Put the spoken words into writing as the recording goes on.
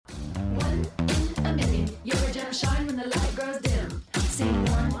gonna shine when the light grows dim. Sing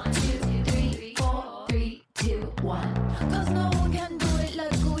 1, 2, 3, 4, 3, 2, 1. Cause no one can do it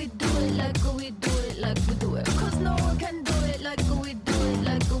like we do it, like we do it, like we do it. Cause no one can do it like we do it,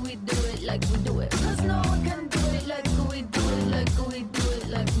 like we do it, like we do it. Cause no one can do it like we do it, like we do it,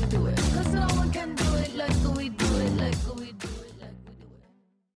 like we do it. Cause no one can do it like we do it, like we do it, like we do it.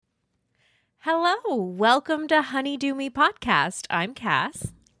 Hello, welcome to Honeydew Me Podcast. I'm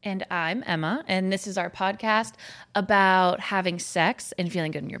Cass. And I'm Emma, and this is our podcast about having sex and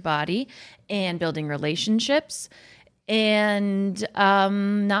feeling good in your body and building relationships and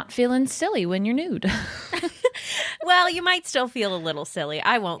not feeling silly when you're nude. Well, you might still feel a little silly.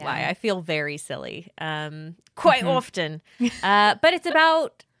 I won't lie. I feel very silly quite often. But it's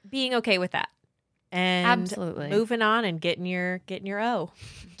about being okay with that. And Absolutely. moving on and getting your O.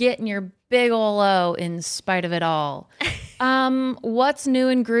 Getting your big ol' O in spite of it all. What's new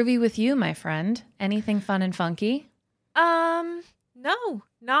and groovy with you, my friend? Anything fun and funky? No,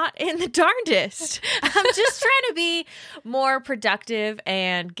 not in the darndest. I'm just trying to be more productive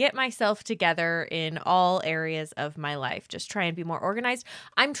and get myself together in all areas of my life. Just try and be more organized.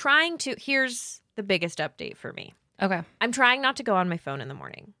 Here's the biggest update for me. Okay. I'm trying not to go on my phone in the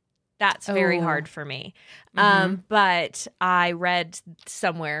morning. That's very hard for me. But I read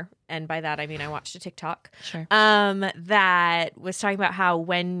somewhere, and by that I mean I watched a TikTok, that was talking about how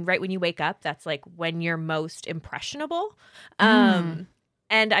right when you wake up, that's like when you're most impressionable. And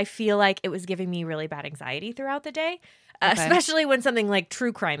I feel like it was giving me really bad anxiety throughout the day, especially when something like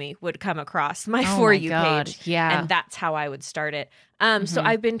true crimey would come across my For You page. Yeah. And that's how I would start it. So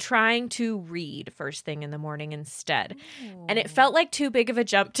I've been trying to read first thing in the morning instead. And it felt like too big of a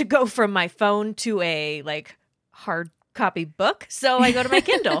jump to go from my phone to a like hard copy book. So I go to my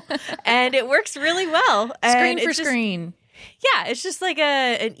Kindle and it works really well. Screen for screen. Yeah, it's just like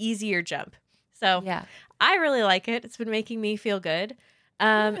an easier jump. So Yeah. I really like it. It's been making me feel good.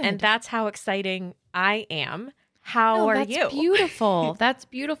 And that's how exciting I am. How are you? That's beautiful. That's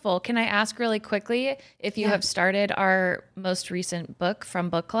beautiful. Can I ask really quickly if you have started our most recent book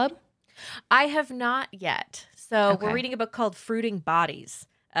from book club? I have not yet. So we're reading a book called Fruiting Bodies,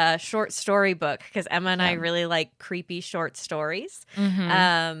 a short story book, because Emma and I really like creepy short stories.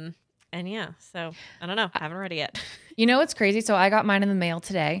 And yeah, so I don't know. I haven't read it yet. You know what's crazy? So I got mine in the mail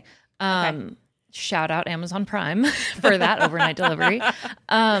today. Shout out Amazon Prime for that overnight delivery.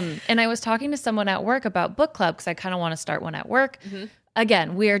 And I was talking to someone at work about book club because I kind of want to start one at work.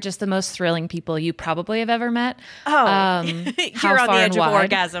 Again, we are just the most thrilling people you probably have ever met. You're on the edge of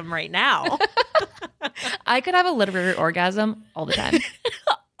orgasm right now. I could have a literary orgasm all the time.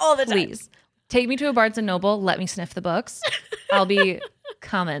 All the time. Please. Take me to a Barnes & Noble. Let me sniff the books. I'll be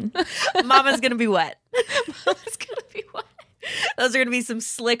coming. Mama's going to be wet. Mama's going to be wet. Those are going to be some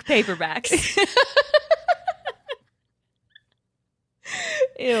slick paperbacks.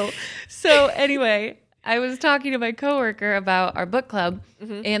 Ew. So anyway, I was talking to my coworker about our book club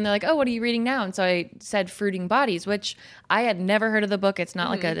and they're like, oh, what are you reading now? And so I said Fruiting Bodies, which I had never heard of the book. It's not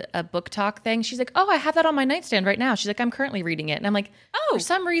like a book talk thing. She's like, oh, I have that on my nightstand right now. She's like, I'm currently reading it. And I'm like, for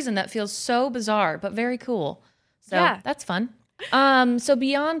some reason that feels so bizarre, but very cool. So that's fun. So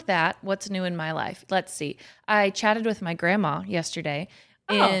beyond that, what's new in my life? Let's see. I chatted with my grandma yesterday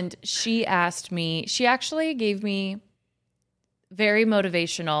and she actually gave me very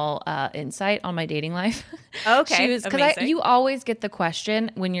motivational insight on my dating life. Okay. Because you always get the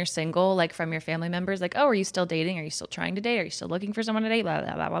question when you're single, like from your family members, like, oh, are you still dating? Are you still trying to date? Are you still looking for someone to date? Blah,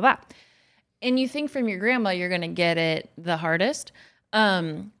 blah, blah, blah, blah. And you think from your grandma, you're going to get it the hardest.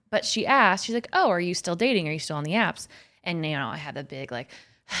 But she asked, she's like, oh, are you still dating? Are you still on the apps? And, you know, I had a big like,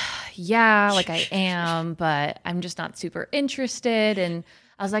 yeah, like I am, but I'm just not super interested. And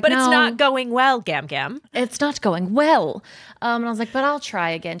I was like, but no, it's not going well, Gam Gam. It's not going well. And I was like, but I'll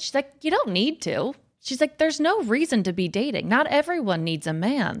try again. She's like, you don't need to. She's like, there's no reason to be dating. Not everyone needs a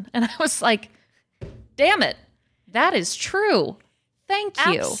man. And I was like, damn it. That is true. Thank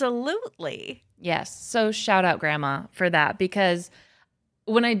you. Absolutely. Yes. So shout out grandma for that, because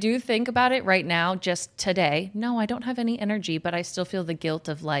when I do think about it right now, just today, no, I don't have any energy, but I still feel the guilt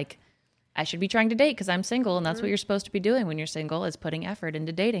of like, I should be trying to date because I'm single, and that's what you're supposed to be doing when you're single, is putting effort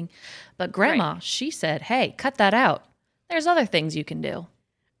into dating. But grandma, she said, hey, cut that out. There's other things you can do.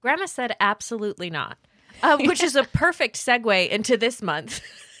 Grandma said absolutely not, which is a perfect segue into this month.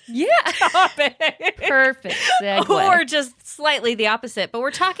 Topic. Perfect segue. Or just slightly the opposite, but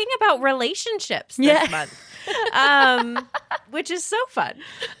we're talking about relationships this month. Which is so fun.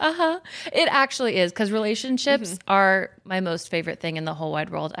 It actually is, because relationships are my most favorite thing in the whole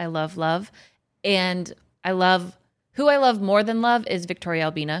wide world. I love love. And who I love more than love is Victoria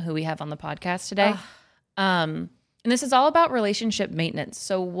Albina, who we have on the podcast today. And this is all about relationship maintenance.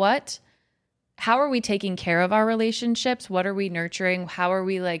 So how are we taking care of our relationships? What are we nurturing? How are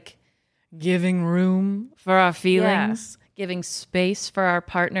we like giving room for our feelings, giving space for our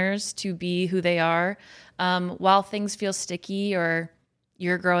partners to be who they are, while things feel sticky or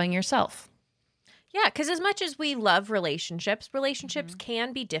you're growing yourself? Yeah, because as much as we love relationships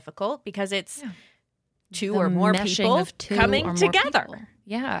can be difficult because it's two or more people coming together.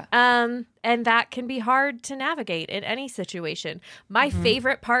 Yeah. And that can be hard to navigate in any situation. My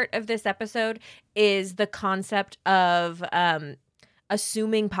favorite part of this episode is the concept of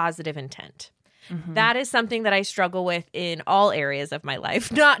assuming positive intent. That is something that I struggle with in all areas of my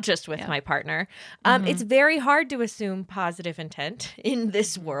life, not just with my partner. It's very hard to assume positive intent in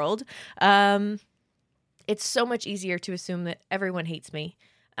this world. It's so much easier to assume that everyone hates me.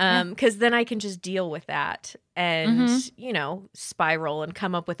 Because then I can just deal with that and, spiral and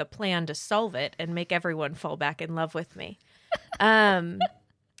come up with a plan to solve it and make everyone fall back in love with me.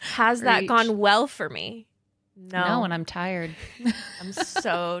 Has that gone well for me? No, and I'm tired. I'm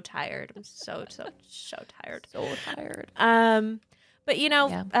so tired. I'm so tired. So tired. But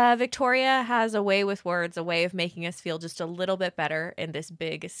Victoria has a way with words, a way of making us feel just a little bit better in this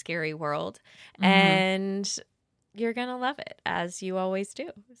big, scary world. And you're going to love it, as you always do.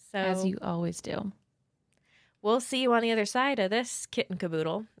 So, as you always do. We'll see you on the other side of this kitten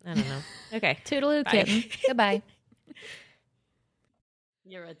caboodle. I don't know. Okay. Toodaloo, kitten. Goodbye.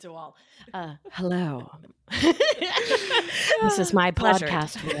 You're a doll. Hello. This is my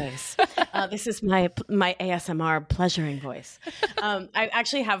podcast voice. This is my ASMR pleasuring voice. I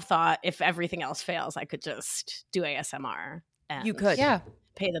actually have thought if everything else fails, I could just do ASMR. You could. Yeah.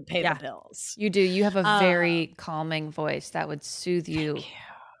 Pay the bills. You do. You have a very calming voice that would soothe you. Thank you.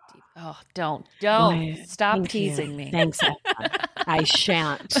 Oh, don't stop teasing me. Thanks. I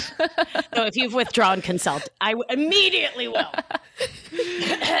shan't. So if you've withdrawn consent, I immediately will.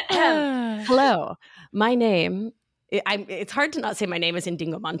 Hello, my name. It's hard to not say my name is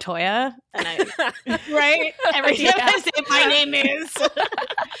Indingo Montoya, right? Every time I say my name is.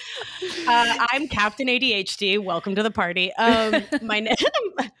 I'm Captain ADHD. Welcome to the party. My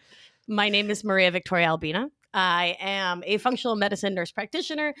name is Maria Victoria Albina. I am a functional medicine nurse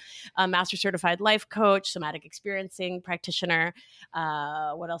practitioner, a master certified life coach, somatic experiencing practitioner.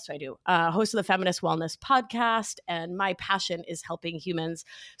 What else do I do? Host of the Feminist Wellness Podcast. And my passion is helping humans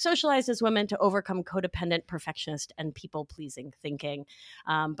socialized as women to overcome codependent, perfectionist, and people-pleasing thinking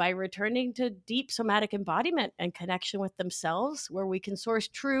by returning to deep somatic embodiment and connection with themselves, where we can source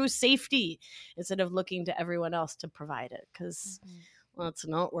true safety instead of looking to everyone else to provide it. Because that's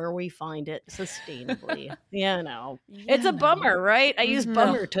not where we find it sustainably. It's a bummer, right? I use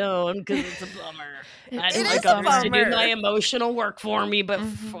bummer tone because it's a bummer. I don't like others to do my emotional work for me, but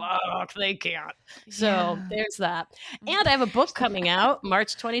fuck, they can't. So there's that. And I have a book coming out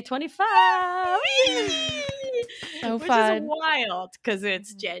March 2025. So which fun. is wild because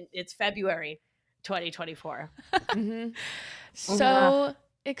it's February 2024. So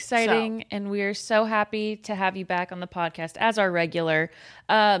exciting, and we are so happy to have you back on the podcast as our regular.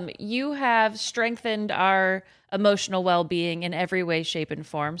 You have strengthened our emotional well-being in every way, shape, and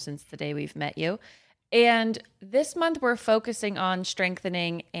form since the day we've met you. And this month we're focusing on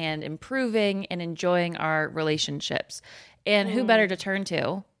strengthening and improving and enjoying our relationships. And who better to turn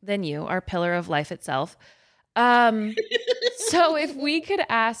to than you, our pillar of life itself. So if we could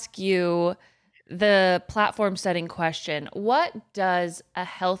ask you the platform setting question, what does a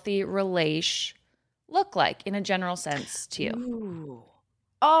healthy relation look like in a general sense to you? Ooh.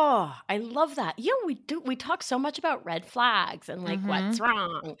 Oh, I love that. Yeah, we do. We talk so much about red flags and like what's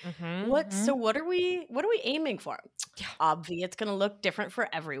wrong. So what are we aiming for? Obviously, it's going to look different for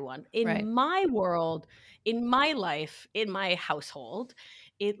everyone. In my world, in my life, in my household,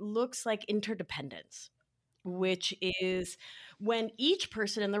 it looks like interdependence, which is when each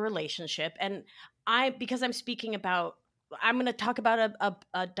person in the relationship, and because I'm speaking about, I'm going to talk about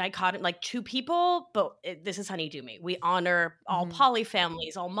a dichotomy, like two people, but this is honey-do me. We honor all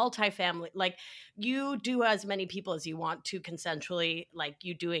polyfamilies, all multifamily. Like you do as many people as you want to consensually, like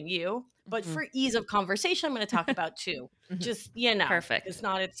you doing you. But for ease of conversation, I'm going to talk about two. Just, Perfect. it's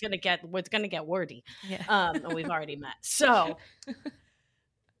going to get wordy. Yeah. And we've already met. So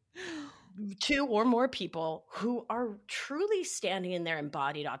two or more people who are truly standing in their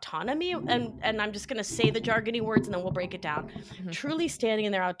embodied autonomy, and I'm just going to say the jargony words and then we'll break it down. Truly standing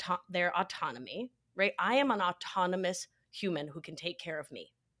in their autonomy, right? I am an autonomous human who can take care of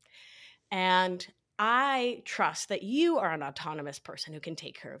me. And I trust that you are an autonomous person who can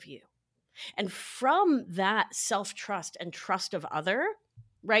take care of you. And from that self-trust and trust of other,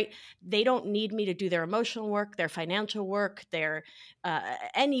 right? They don't need me to do their emotional work, their financial work, their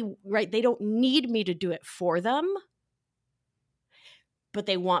right? They don't need me to do it for them, but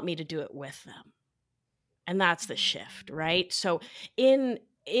they want me to do it with them. And that's the shift, right? So in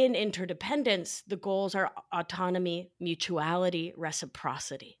interdependence, the goals are autonomy, mutuality,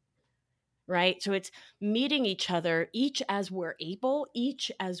 reciprocity, right? So it's meeting each other, each as we're able,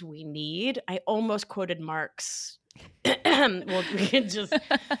 each as we need. I almost quoted Marx. Well, we can just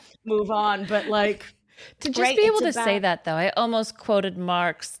move on, but like to just be able to say that, though, I almost quoted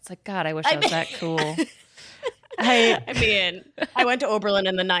Marx. It's like, God, I wish I was that cool. I mean, I went to Oberlin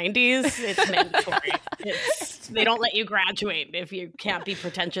in the 90s. It's mandatory. They don't let you graduate if you can't be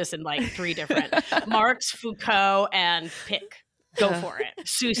pretentious in like 3 different Marx, Foucault, and pick. Go for it.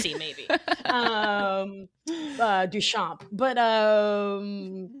 Susie, maybe. Duchamp. But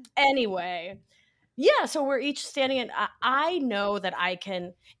anyway, yeah, so we're each standing in. I know that I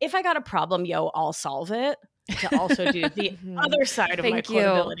can, if I got a problem, I'll solve it. To also do the other side of my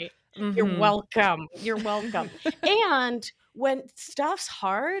quotability. You're welcome. You're welcome. And when stuff's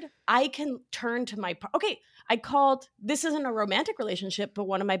hard, I can turn to my, I called, this isn't a romantic relationship, but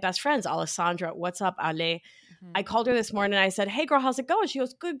one of my best friends, Alessandra, what's up, Ale? I called her this morning and I said, hey girl, how's it going? She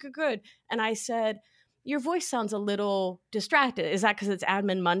goes, good, good, good. And I said, your voice sounds a little distracted. Is that because it's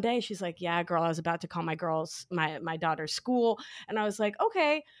admin Monday? She's like, yeah, girl, I was about to call my daughter's school. And I was like,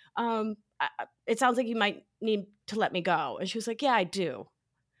 okay, it sounds like you might need to let me go. And she was like, yeah, I do.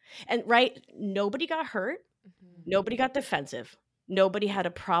 And right, nobody got hurt. Nobody got defensive. Nobody had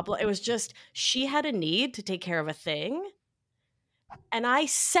a problem. It was just, she had a need to take care of a thing. And I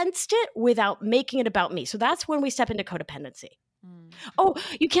sensed it without making it about me. So that's when we step into codependency. Oh,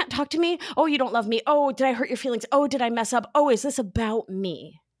 you can't talk to me. Oh, you don't love me. Oh, did I hurt your feelings? Oh, did I mess up? Oh, is this about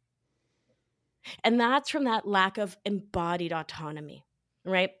me? And that's from that lack of embodied autonomy,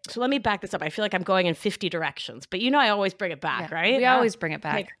 right? So let me back this up. I feel like I'm going in 50 directions, but I always bring it back, right? We always bring it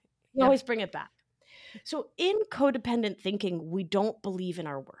back. We always bring it back. So in codependent thinking, we don't believe in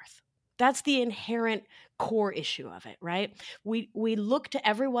our worth. That's the inherent core issue of it, right? We look to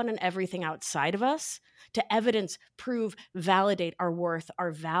everyone and everything outside of us to evidence, prove, validate our worth,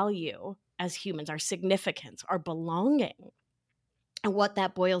 our value as humans, our significance, our belonging. And what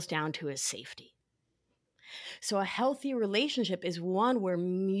that boils down to is safety. So a healthy relationship is one where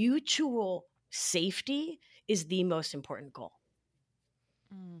mutual safety is the most important goal.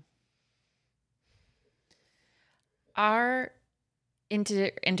 Our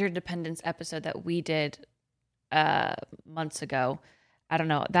interdependence episode that we did months ago, I don't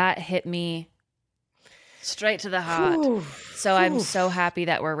know, that hit me straight to the heart. So I'm so happy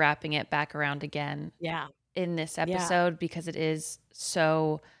that we're wrapping it back around again in this episode because it is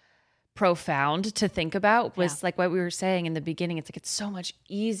so profound to think about. Was like what we were saying in the beginning. It's like it's so much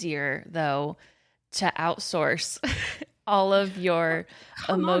easier though to outsource all of your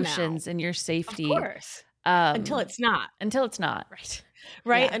emotions and your safety. Of course. Until it's not. Right.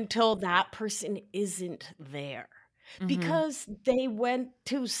 Yeah. Until that person isn't there. Because they went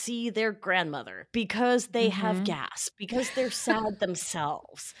to see their grandmother, because they have gas, because they're sad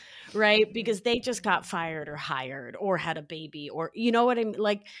themselves, right? Because they just got fired or hired or had a baby, or you know what I mean?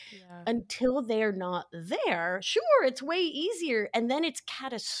 Like until they're not there, sure, it's way easier. And then it's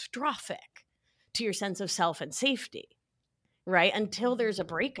catastrophic to your sense of self and safety, right? Until there's a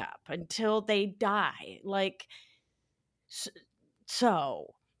breakup, until they die. Like,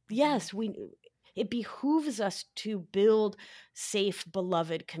 so yes, it behooves us to build safe,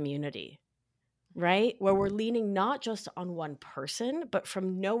 beloved community, right? Where we're leaning not just on one person, but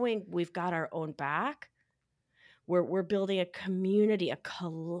from knowing we've got our own back, we're building a community, a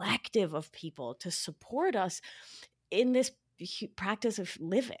collective of people to support us in this practice of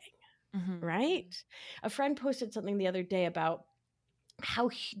living, right? A friend posted something the other day about how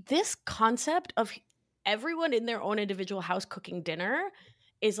this concept of everyone in their own individual house cooking dinner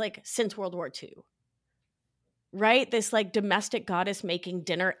is like since World War II, right? This like domestic goddess making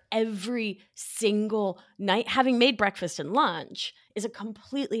dinner every single night, having made breakfast and lunch is a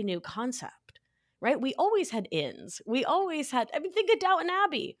completely new concept, right? We always had inns. We always had, think of Downton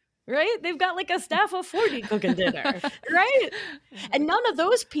Abbey, right? They've got like a staff of 40 cooking dinner, right? And none of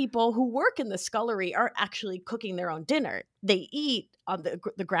those people who work in the scullery are actually cooking their own dinner. They eat on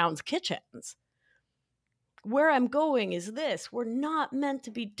the grounds kitchens. Where I'm going is this: we're not meant to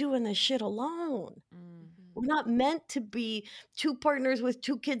be doing this shit alone. We're not meant to be 2 partners with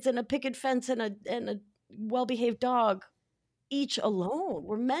 2 kids and a picket fence and a well-behaved dog, each alone.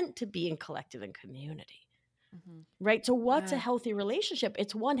 We're meant to be in collective and community, right? So what's a healthy relationship?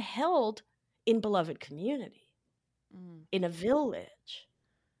 It's one held in beloved community, in a village,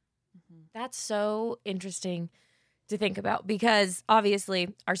 That's so interesting to think about, because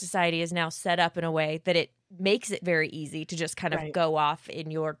obviously our society is now set up in a way that it makes it very easy to just kind of go off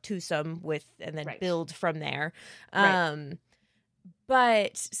in your twosome with and then build from there.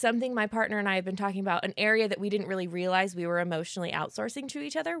 But something my partner and I have been talking about, an area that we didn't really realize we were emotionally outsourcing to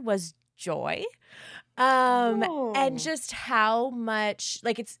each other, was joy. And just how much,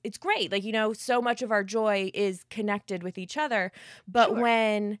 like, it's great. Like, you know, so much of our joy is connected with each other. But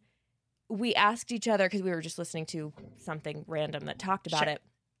when we asked each other, because we were just listening to something random that talked about it,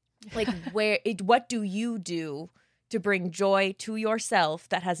 like, what do you do to bring joy to yourself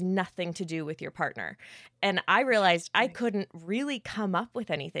that has nothing to do with your partner? And I realized I couldn't really come up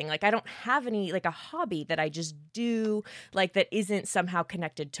with anything. Like, I don't have any, like, a hobby that I just do, like, that isn't somehow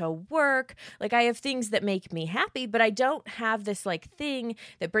connected to work. Like, I have things that make me happy, but I don't have this, like, thing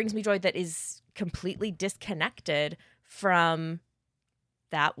that brings me joy that is completely disconnected from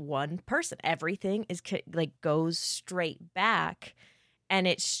that one person. Everything is like goes straight back. And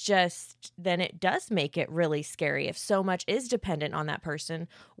it's just, then it does make it really scary if so much is dependent on that person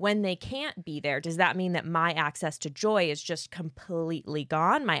when they can't be there. Does that mean that my access to joy is just completely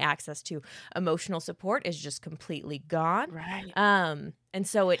gone? My access to emotional support is just completely gone? Right. And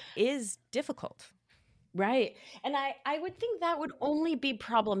so it is difficult. Right. And I would think that would only be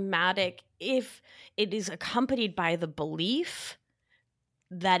problematic if it is accompanied by the belief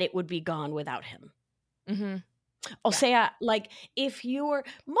that it would be gone without him. Mm-hmm. I'll say, like, if you're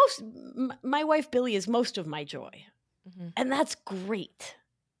my wife Billy is most of my joy. Mm-hmm. And that's great.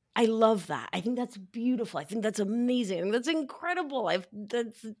 I love that. I think that's beautiful. I think that's amazing. I think that's incredible.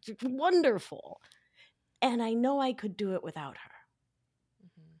 That's wonderful. And I know I could do it without her.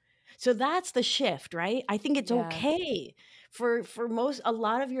 Mm-hmm. So that's the shift, right? I think it's okay for a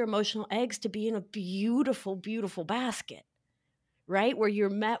lot of your emotional eggs to be in a beautiful, beautiful basket. Right? Where you're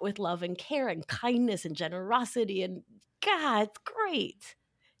met with love and care and kindness and generosity, and God, it's great.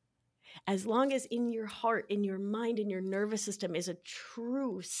 As long as in your heart, in your mind, in your nervous system is a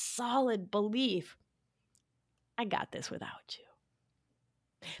true, solid belief, I got this without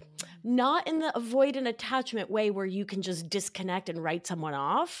you. Mm-hmm. Not in the avoid and attachment way where you can just disconnect and write someone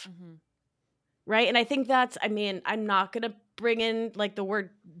off. Mm-hmm. Right? And I think that's, I mean, I'm not going to bring in like the word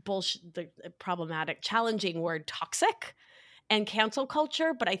bullshit, the problematic, challenging word toxic and cancel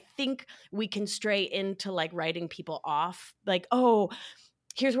culture, but I think we can stray into like writing people off. Like, oh,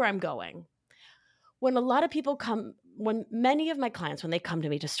 here's where I'm going. When many of my clients, when they come to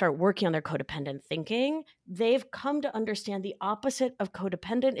me to start working on their codependent thinking, they've come to understand the opposite of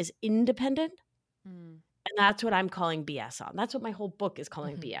codependent is independent. Mm. And that's what I'm calling BS on. That's what my whole book is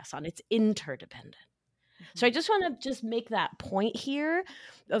calling BS on. It's interdependent. Mm-hmm. So I just want to just make that point here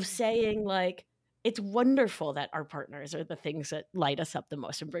of saying, like, it's wonderful that our partners are the things that light us up the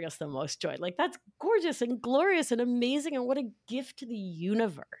most and bring us the most joy. Like, that's gorgeous and glorious and amazing. And what a gift to the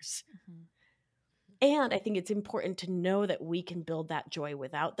universe. Mm-hmm. And I think it's important to know that we can build that joy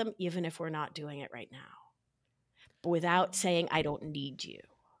without them, even if we're not doing it right now. But without saying, I don't need you.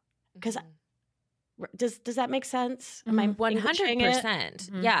 Because does that make sense? Am I 100%?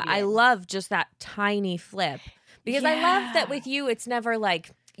 Mm-hmm. Yeah, I love just that tiny flip. Because I love that with you, it's never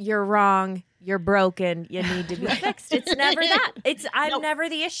like, you're wrong, you're broken, you need to be fixed. It's never that. I'm never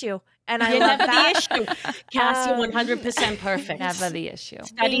the issue. And I love that. The issue. Cassie, 100% perfect. Never the issue.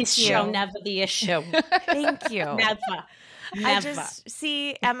 Studies show never the issue. Thank you. Never. I just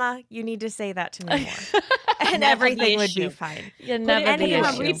see, Emma, you need to say that to me more. And everything would be fine. You're never the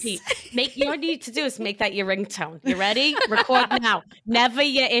issue. Repeat. You what you need to do is make that your ringtone. You ready? Record now. Never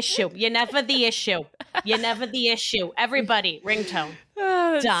your issue. You're never the issue. You're never the issue. Everybody, ringtone.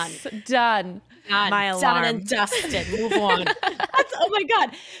 Done. My alarm. Done and dusted. Move on. Oh my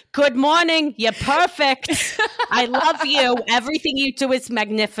God. Good morning. You're perfect. I love you. Everything you do is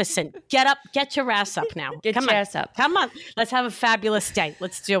magnificent. Get up. Get your ass up now. Get your ass up. Come on. Let's have a fabulous day.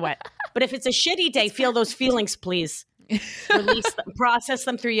 Let's do it. But if it's a shitty day, feel those feelings, please. Release them. Process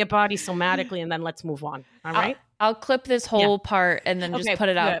them through your body somatically, and then let's move on. All right? I'll clip this whole part and then just put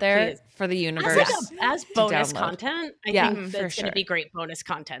it out there for the universe. As bonus content, I think that's going to be great bonus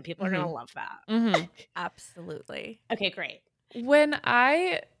content. People are going to love that. Mm-hmm. Absolutely. Okay, great. When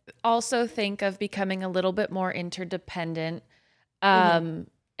I also think of becoming a little bit more interdependent and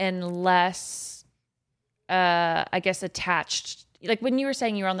less, I guess, attached. Like when you were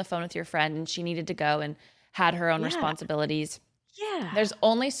saying you were on the phone with your friend and she needed to go and had her own responsibilities. Yeah. There's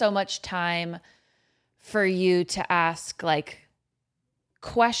only so much time for you to ask like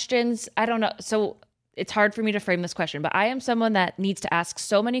questions. I don't know. So it's hard for me to frame this question, but I am someone that needs to ask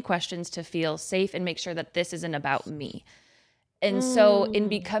so many questions to feel safe and make sure that this isn't about me. And so in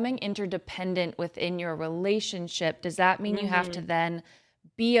becoming interdependent within your relationship, does that mean you have to then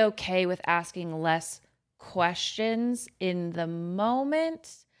be okay with asking less questions in the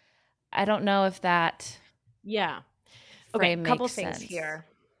moment? I don't know if that frame couple makes things sense. here.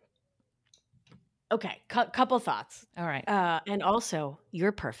 Okay, couple thoughts. All right. And also,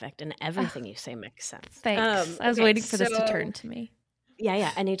 you're perfect, and everything you say makes sense. Thanks. I was waiting for this to turn to me.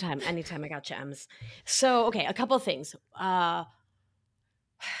 Yeah. Anytime I got you, Ems. So, okay, a couple of things.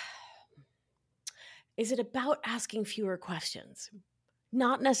 Is it about asking fewer questions?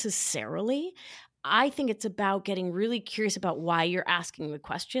 Not necessarily. I think it's about getting really curious about why you're asking the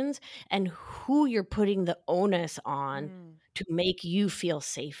questions and who you're putting the onus on to make you feel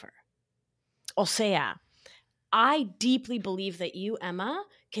safer. O sea, I deeply believe that you, Emma,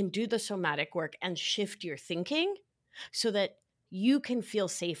 can do the somatic work and shift your thinking so that you can feel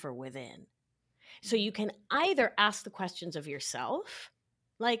safer within. So you can either ask the questions of yourself,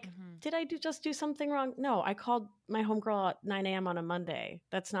 like, did I just do something wrong? No, I called my homegirl at 9 a.m. on a Monday.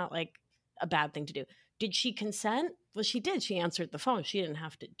 That's not like a bad thing to do. Did she consent? Well, she did. She answered the phone. She didn't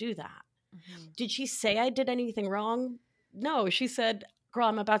have to do that. Did she say I did anything wrong? No, she said, girl,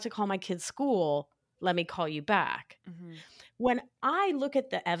 I'm about to call my kid's school. Let me call you back. When I look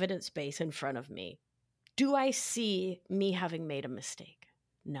at the evidence base in front of me, do I see me having made a mistake?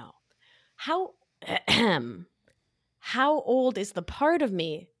 No. How old is the part of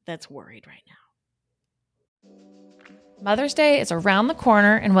me that's worried right now? Mother's Day is around the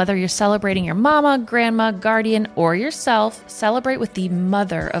corner, and whether you're celebrating your mama, grandma, guardian, or yourself, celebrate with the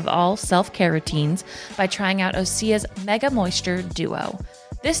mother of all self-care routines by trying out Osea's Mega Moisture Duo.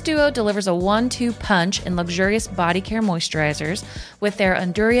 This duo delivers a 1-2 punch in luxurious body care moisturizers with their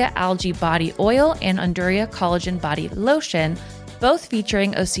Unduria Algae Body Oil and Unduria Collagen Body Lotion, both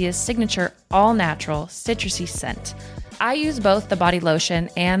featuring Osea's signature all-natural citrusy scent. I use both the body lotion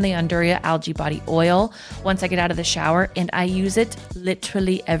and the Unduria Algae Body Oil once I get out of the shower, and I use it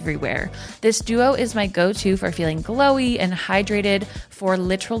literally everywhere. This duo is my go-to for feeling glowy and hydrated for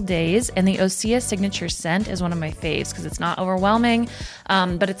literal days, and the Osea signature scent is one of my faves because it's not overwhelming,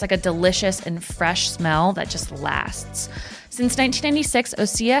 but it's like a delicious and fresh smell that just lasts. Since 1996,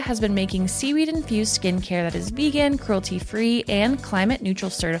 Osea has been making seaweed-infused skincare that is vegan, cruelty-free, and climate-neutral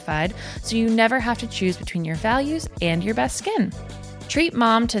certified, so you never have to choose between your values and your best skin. Treat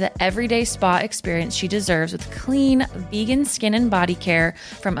mom to the everyday spa experience she deserves with clean, vegan skin and body care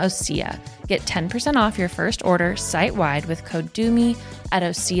from Osea. Get 10% off your first order site-wide with code DOOMY at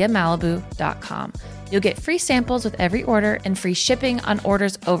OseaMalibu.com. You'll get free samples with every order and free shipping on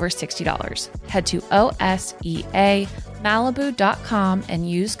orders over $60. Head to OseaMalibu.com and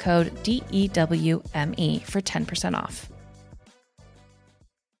use code DEWME for 10% off.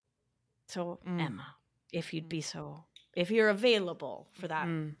 So, Emma, if you're available for that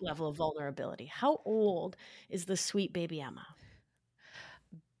level of vulnerability, how old is the sweet baby Emma?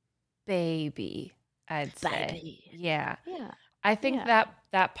 Baby, I'd say. Baby. Yeah. Yeah. I think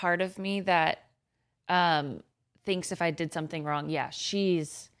that part of me that thinks if I did something wrong,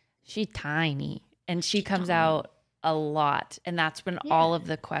 she's tiny and she comes out a lot, and that's when all of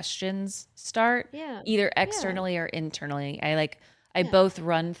the questions start, either externally or internally. I both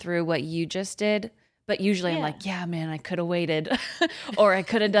run through what you just did, but usually I'm like, yeah, man, I could have waited, or I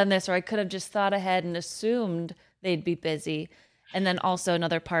could have done this, or I could have just thought ahead and assumed they'd be busy. And then also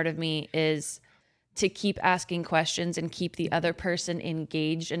another part of me is to keep asking questions and keep the other person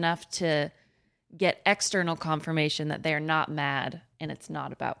engaged enough to get external confirmation that they're not mad and it's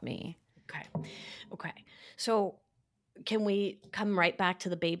not about me. Okay. So can we come right back to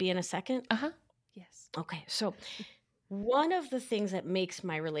the baby in a second? Yes. Okay. So one of the things that makes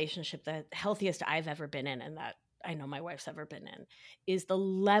my relationship the healthiest I've ever been in, and that I know my wife's ever been in, is the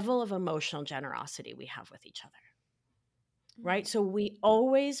level of emotional generosity we have with each other. Right? So we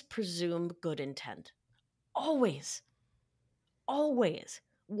always presume good intent. Always.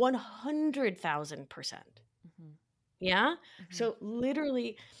 100,000%. Yeah? So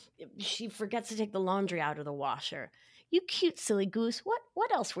literally, she forgets to take the laundry out of the washer. You cute silly goose.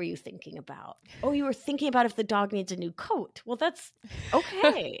 What else were you thinking about? Oh, you were thinking about if the dog needs a new coat. Well, that's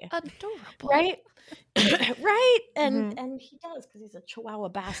okay. Adorable. Right? Right? And he does, because he's a Chihuahua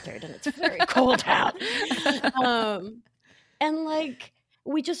bastard and it's very cold out. And like,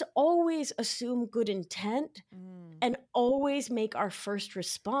 we just always assume good intent and always make our first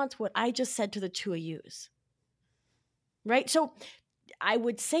response what I just said to the two of yous. Right? So I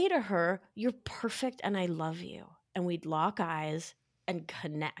would say to her, you're perfect and I love you. And we'd lock eyes and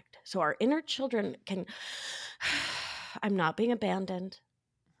connect. So our inner children can, I'm not being abandoned.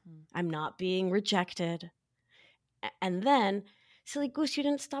 I'm not being rejected. And then, silly goose, you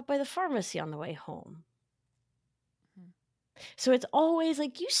didn't stop by the pharmacy on the way home. So it's always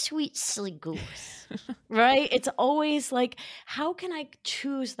like, you sweet, silly goose, right? It's always like, how can I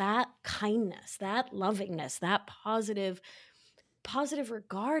choose that kindness, that lovingness, that positive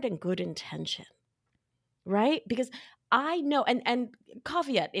regard and good intention, right? Because I know, and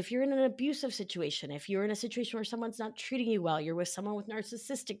caveat, if you're in an abusive situation, if you're in a situation where someone's not treating you well, you're with someone with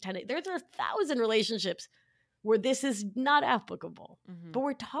narcissistic tendencies, there's 1,000 relationships where this is not applicable. Mm-hmm. But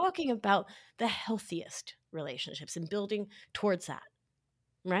we're talking about the healthiest relationships and building towards that,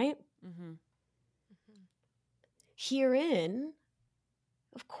 right? Mm-hmm. Herein,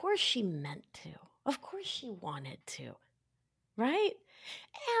 of course she meant to. Of course she wanted to, right?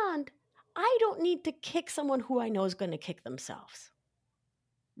 And I don't need to kick someone who I know is going to kick themselves,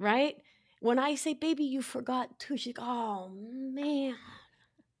 right? When I say, baby, you forgot too, she's like, oh, man,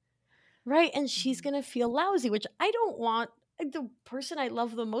 right? And she's going to feel lousy, which I don't want the person I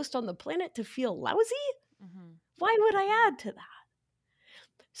love the most on the planet to feel lousy. Mm-hmm. Why would I add to that?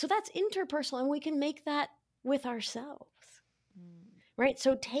 So that's interpersonal, and we can make that with ourselves, right?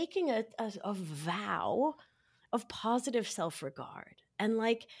 So taking a vow of positive self-regard, and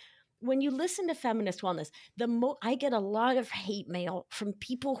like when you listen to feminist wellness, I get a lot of hate mail from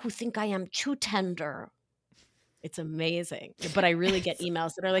people who think I am too tender. It's amazing. But I really get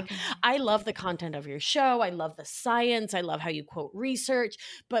emails that are like, I love the content of your show. I love the science. I love how you quote research.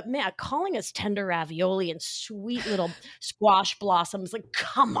 But man, calling us tender ravioli and sweet little squash blossoms, like,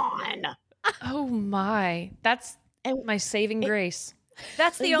 come on. Oh my. That's my saving grace.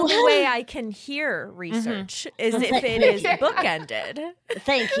 That's the only way I can hear research is if it is bookended.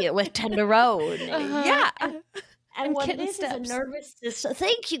 Thank you. With tenderoni. Yeah. And what it is a nervous system.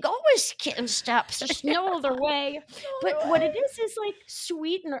 Thank you. Always kitten steps. There's no other way. But what it is like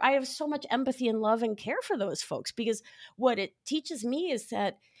sweet. And I have so much empathy and love and care for those folks, because what it teaches me is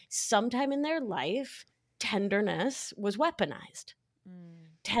that sometime in their life, tenderness was weaponized.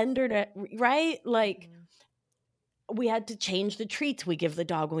 Tenderness, right? Like we had to change the treats we give the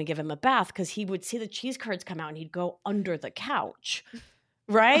dog when we give him a bath, because he would see the cheese curds come out and he'd go under the couch.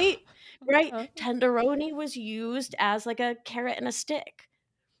 Right? Right? Tenderoni was used as like a carrot and a stick,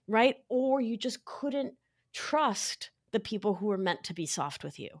 right? Or you just couldn't trust the people who were meant to be soft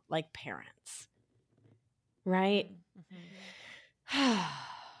with you, like parents, right?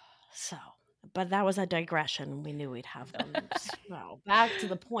 So, but that was a digression. We knew we'd have them. So back to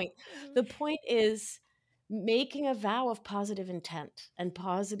the point. The point is making a vow of positive intent and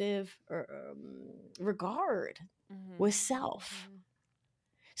positive regard with self.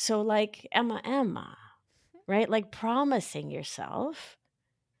 So like Emma, right? Like promising yourself,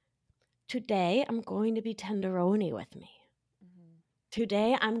 today I'm going to be tenderoni with me.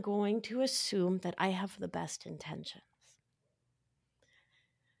 Today I'm going to assume that I have the best intentions.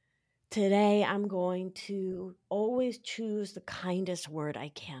 Today I'm going to always choose the kindest word I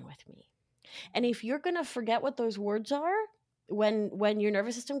can with me. And if you're going to forget what those words are, when your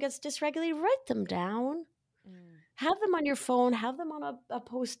nervous system gets dysregulated, write them down. Have them on your phone, have them on a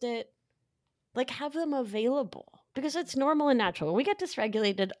Post-it. Like, have them available, because it's normal and natural. When we get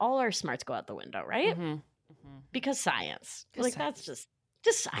dysregulated, all our smarts go out the window, right? Because science. That's just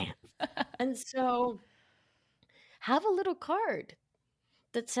science. And so have a little card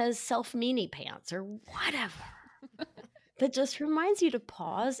that says self-meanie pants or whatever that just reminds you to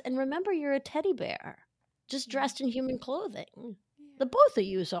pause and remember you're a teddy bear just dressed in human clothing. The both of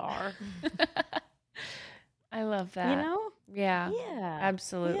yous are. I love that. You know? Yeah. Yeah.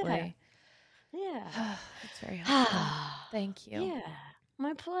 Absolutely. Yeah. That's very helpful. Thank you. Yeah.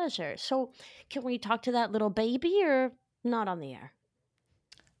 My pleasure. So can we talk to that little baby or not on the air?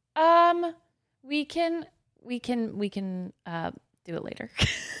 We can do it later.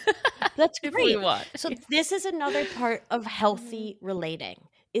 That's If great. we want. So this is another part of healthy relating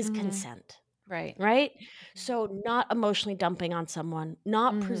is consent. Right? So not emotionally dumping on someone,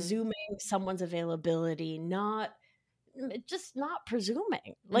 not presuming someone's availability, not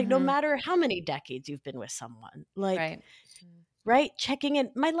presuming. Like no matter how many decades you've been with someone. Like right? Checking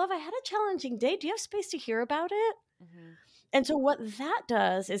in. My love, I had a challenging day. Do you have space to hear about it? And so what that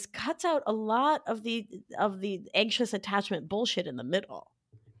does is cuts out a lot of the anxious attachment bullshit in the middle.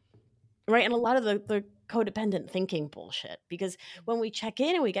 Right? And a lot of the codependent thinking bullshit. Because when we check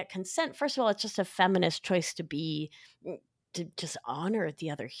in and we get consent, first of all, it's just a feminist choice to just honor the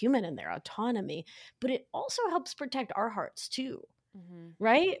other human and their autonomy. But it also helps protect our hearts too.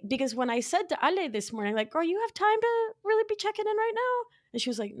 Right? Because when I said to Ale this morning, like, girl, you have time to really be checking in right now? And she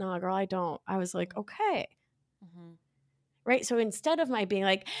was like, nah, girl, I don't. I was like, okay. Right? So instead of my being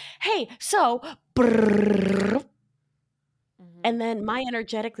like, hey, so, brrr, And then my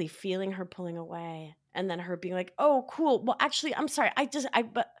energetically feeling her pulling away, and then her being like, oh, cool. Well, actually, I'm sorry.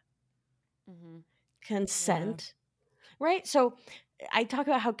 But consent, right? So I talk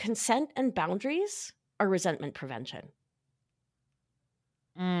about how consent and boundaries are resentment prevention.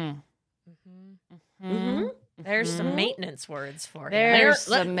 There's some maintenance words for you. There's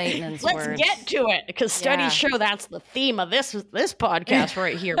some maintenance words. Let's get to it, because studies show that's the theme of this podcast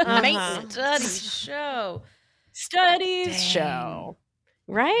right here. Maintenance. Studies show,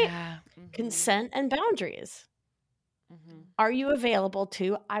 right? Yeah. Consent and boundaries. Are you available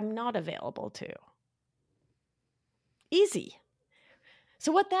to? I'm not available to. Easy.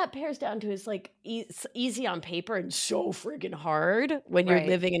 So what that pairs down to is like easy on paper and so freaking hard when you're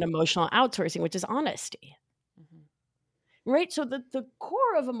living in emotional outsourcing, which is honesty. Right? So the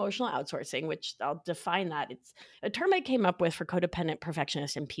core of emotional outsourcing, which I'll define that, it's a term I came up with for codependent,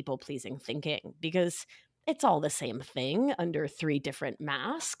 perfectionist, and people-pleasing thinking, because it's all the same thing under 3 different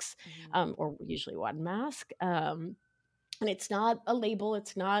masks, or usually one mask. And it's not a label,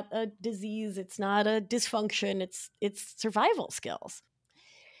 it's not a disease, it's not a dysfunction, it's survival skills.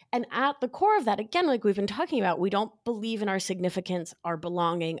 And at the core of that, again, like we've been talking about, we don't believe in our significance, our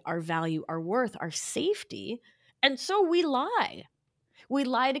belonging, our value, our worth, our safety. And so we lie. We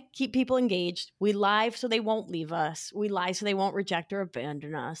lie to keep people engaged. We lie so they won't leave us. We lie so they won't reject or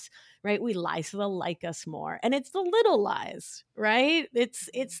abandon us, right? We lie so they'll like us more. And it's the little lies, right? It's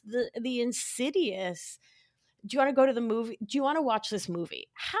the insidious. Do you want to go to the movie? Do you want to watch this movie?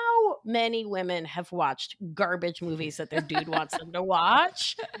 How many women have watched garbage movies that their dude wants them to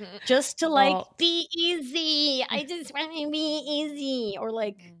watch just to be easy? I just want to be easy. Or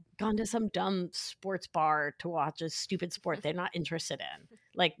gone to some dumb sports bar to watch a stupid sport they're not interested in.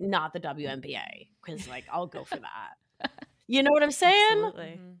 Like not the WNBA, because I'll go for that. You know what I'm saying?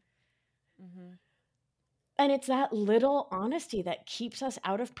 Absolutely. And it's that little honesty that keeps us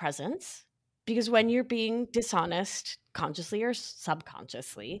out of presence. Because when you're being dishonest, consciously or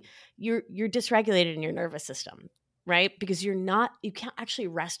subconsciously, you're dysregulated in your nervous system, right? Because you can't actually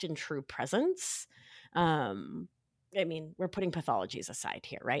rest in true presence. I mean, we're putting pathologies aside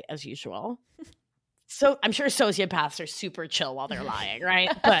here, right? As usual. So I'm sure sociopaths are super chill while they're lying,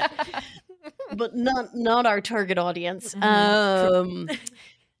 right? But not our target audience.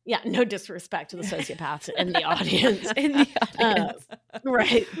 Yeah, no disrespect to the sociopaths in the audience.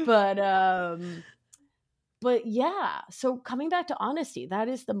 Right. But yeah, so coming back to honesty, that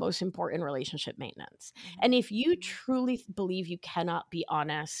is the most important relationship maintenance. And if you truly believe you cannot be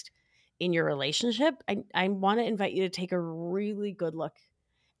honest in your relationship, I want to invite you to take a really good look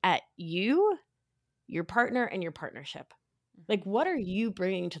at you, your partner, and your partnership. Like, what are you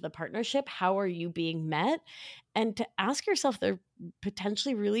bringing to the partnership? How are you being met? And to ask yourself the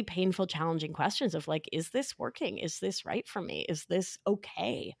potentially really painful, challenging questions of is this working? Is this right for me? Is this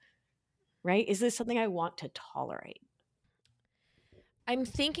okay? Right? Is this something I want to tolerate? I'm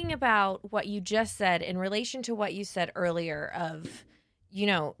thinking about what you just said in relation to what you said earlier of,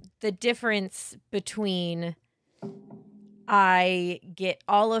 the difference between I get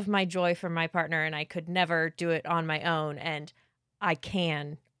all of my joy from my partner and I could never do it on my own, and I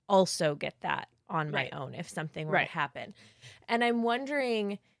can also get that on my own if something were to happen. And I'm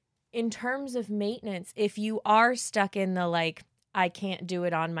wondering, in terms of maintenance, if you are stuck in the I can't do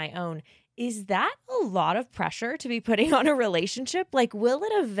it on my own, is that a lot of pressure to be putting on a relationship? Will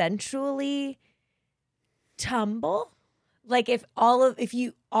it eventually tumble? If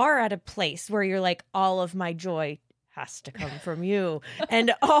you are at a place where you're all of my joy has to come from you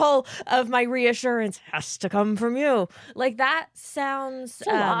and all of my reassurance has to come from you. That sounds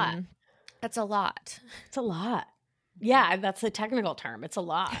a lot. That's a lot. It's a lot. Yeah, that's the technical term. It's a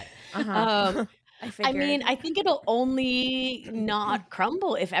lot. I mean, I think it'll only not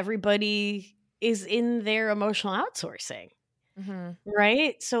crumble if everybody is in their emotional outsourcing.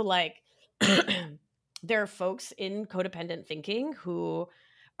 Right? So there are folks in codependent thinking who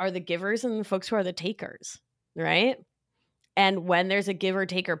are the givers and the folks who are the takers. Right? And when there's a giver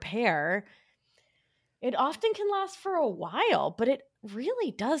taker pair, it often can last for a while, but it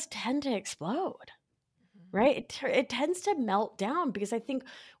really does tend to explode. Right? It tends to melt down because I think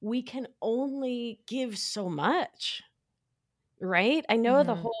we can only give so much. Right? I know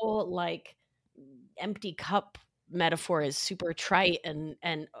the whole empty cup metaphor is super trite and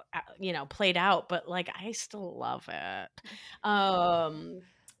played out, but I still love it.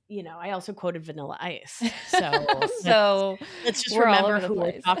 I also quoted Vanilla Ice. So let's just remember who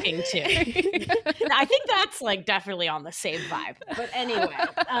we're talking to. I think that's definitely on the same vibe. But anyway,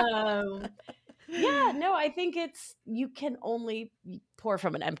 yeah, no, I think you can only pour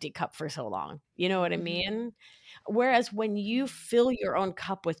from an empty cup for so long. You know what I mean? Whereas when you fill your own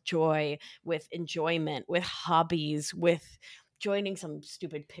cup with joy, with enjoyment, with hobbies, with joining some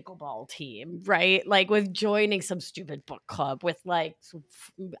stupid pickleball team, right? Like with joining some stupid book club, with like,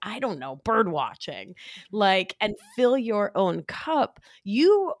 I don't know, bird watching, like, and fill your own cup,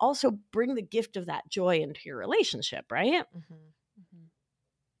 you also bring the gift of that joy into your relationship, right?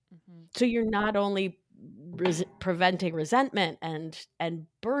 So you're not only preventing resentment and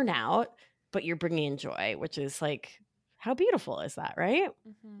burnout, but you're bringing in joy, which is like, how beautiful is that, right?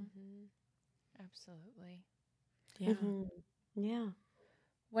 Absolutely. Yeah. Yeah.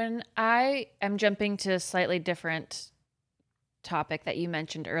 When I am jumping to a slightly different topic that you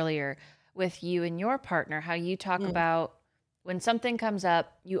mentioned earlier with you and your partner, how you talk about when something comes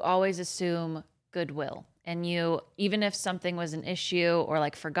up, you always assume goodwill. And you, even if something was an issue or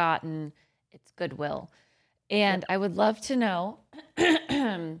like forgotten, it's goodwill. And I would love to know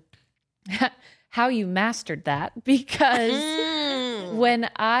how you mastered that, because when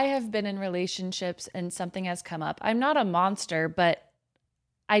I have been in relationships and something has come up, I'm not a monster, but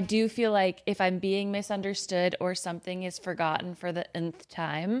I do feel like if I'm being misunderstood or something is forgotten for the nth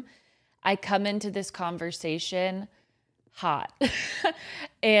time, I come into this conversation hot.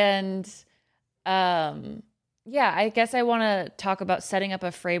 And yeah, I guess I want to talk about setting up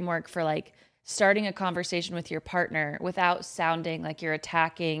a framework for like starting a conversation with your partner without sounding like you're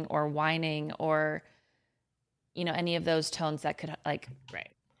attacking or whining or, you know, any of those tones that could like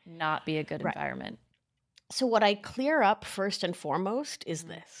not be a good environment. So what I clear up first and foremost is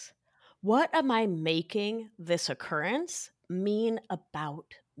this. What am I making this occurrence mean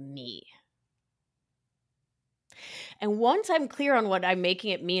about me? And once I'm clear on what I'm making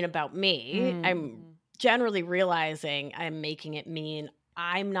it mean about me, I'm generally realizing I'm making it mean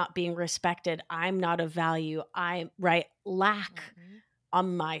I'm not being respected. I'm not of value. Lack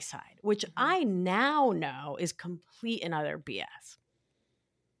on my side, which I now know is complete and utter BS.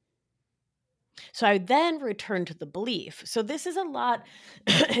 So I then return to the belief. So this is a lot.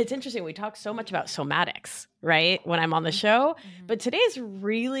 It's interesting. We talk so much about somatics, right? When I'm on the show, but today's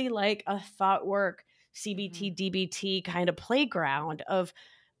really like a thought work, CBT, DBT kind of playground of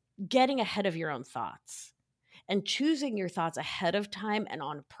getting ahead of your own thoughts and choosing your thoughts ahead of time and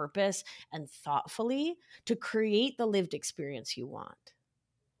on purpose and thoughtfully to create the lived experience you want.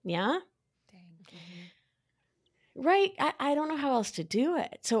 Yeah? Right. I don't know how else to do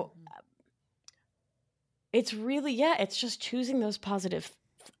it. So it's really, it's just choosing those positive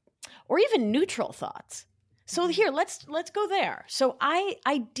or even neutral thoughts. So here, let's go there. So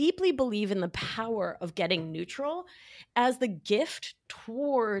I deeply believe in the power of getting neutral as the gift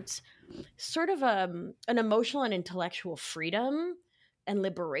towards sort of an emotional and intellectual freedom and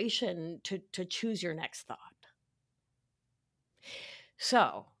liberation to choose your next thought.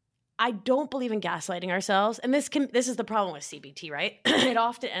 So I don't believe in gaslighting ourselves. And this is the problem with CBT, right? It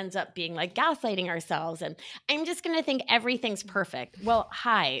often ends up being like gaslighting ourselves. And I'm just going to think everything's perfect. Well,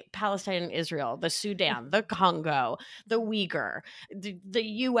 hi, Palestine and Israel, the Sudan, the Congo, the Uyghur, the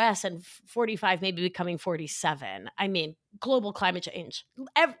US and 45 maybe becoming 47. I mean, global climate change.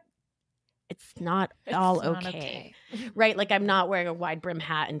 It's not all okay. Right? Like I'm not wearing a wide brim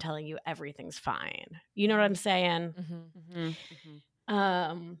hat and telling you everything's fine. You know what I'm saying?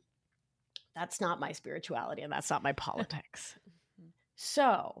 That's not my spirituality and that's not my politics.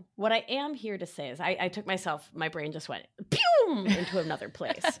 So what I am here to say is I took my brain just went pew into another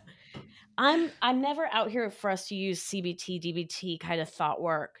place. I'm never out here for us to use CBT, DBT kind of thought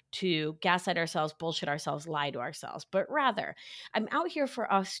work to gaslight ourselves, bullshit ourselves, lie to ourselves, but rather I'm out here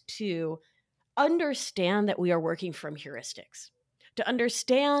for us to understand that we are working from heuristics, to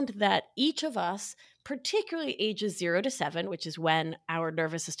understand that each of us, particularly ages 0 to 7, which is when our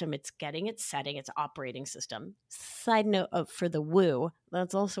nervous system, it's getting its setting, its operating system. Side note for the woo,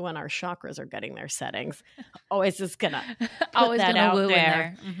 that's also when our chakras are getting their settings. Always just gonna put that out woo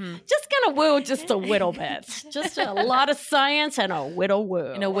there. In there. Just gonna woo just a whittle bit. Just a lot of science and a whittle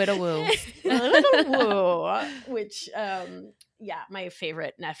woo. And a whittle woo. A little woo, which my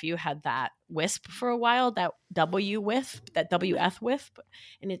favorite nephew had that wisp for a while, that WF wisp,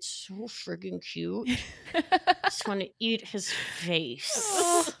 and it's so friggin' cute. Just want to eat his face.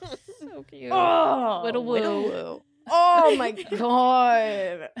 So cute. Oh, Whittle woo. Oh my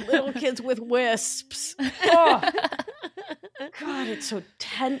god, little kids with wisps. Oh. God, it's so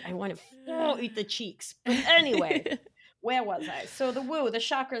tense. I want to eat the cheeks. But anyway. Where was I? So the woo, the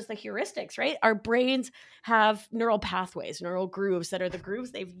chakras, the heuristics, right? Our brains have neural pathways, neural grooves that are the grooves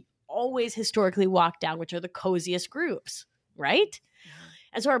they've always historically walked down, which are the coziest grooves, right?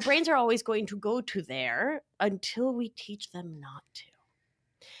 And so our brains are always going to go to there until we teach them not to.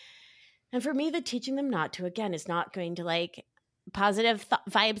 And for me, the teaching them not to, again, is not going to like positive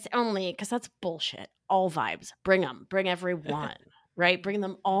vibes only, because that's bullshit. All vibes. Bring them. Bring everyone. Right? Bring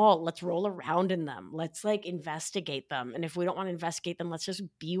them all. Let's roll around in them. Let's like investigate them. And if we don't want to investigate them, let's just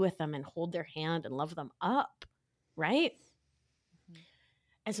be with them and hold their hand and love them up. Right? Mm-hmm.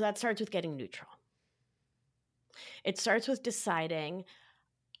 And so that starts with getting neutral. It starts with deciding,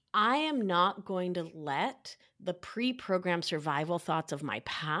 I am not going to let the pre-programmed survival thoughts of my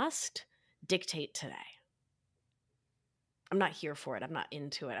past dictate today. I'm not here for it. I'm not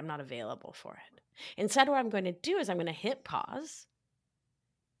into it. I'm not available for it. Instead, what I'm going to do is I'm going to hit pause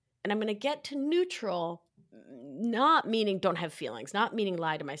and I'm going to get to neutral, not meaning don't have feelings, not meaning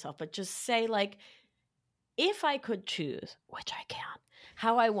lie to myself, but just say like, if I could choose, which I can,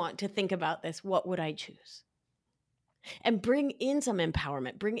 how I want to think about this, what would I choose? And bring in some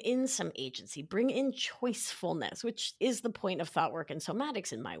empowerment, bring in some agency, bring in choicefulness, which is the point of thought work and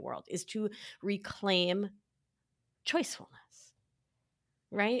somatics in my world, is to reclaim choicefulness,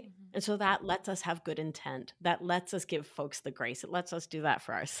 right? Mm-hmm. And so that lets us have good intent. That lets us give folks the grace. It lets us do that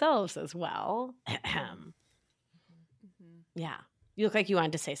for ourselves as well. Mm-hmm. Yeah. You look like you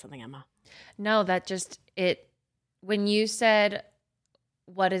wanted to say something, Emma. No, that just, when you said,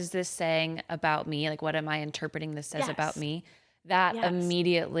 what is this saying about me? Like, what am I interpreting this as about me? That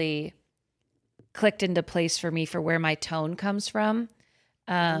immediately clicked into place for me for where my tone comes from.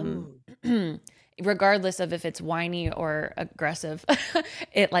 Regardless of if it's whiny or aggressive,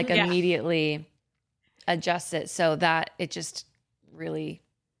 it like immediately adjusts it so that it just really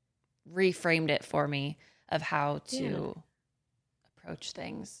reframed it for me of how to approach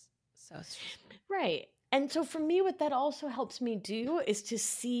things. So right. And so for me, what that also helps me do is to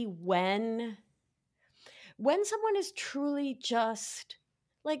see when someone is truly just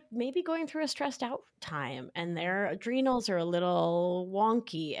like maybe going through a stressed out time and their adrenals are a little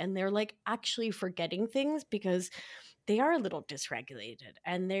wonky and they're like actually forgetting things because they are a little dysregulated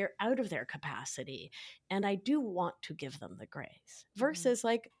and they're out of their capacity. And I do want to give them the grace versus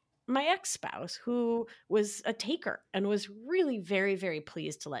like my ex-spouse who was a taker and was really very, very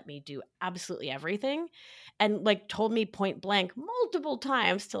pleased to let me do absolutely everything and like told me point blank multiple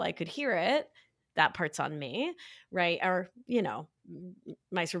times till I could hear it. That part's on me, right? Or, you know,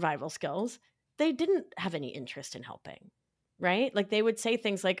 my survival skills. They didn't have any interest in helping, right? Like they would say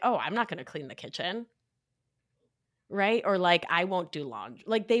things like, oh, I'm not going to clean the kitchen, right? Or like, I won't do laundry.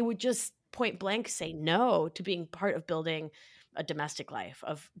 Like they would just point blank say no to being part of building a domestic life,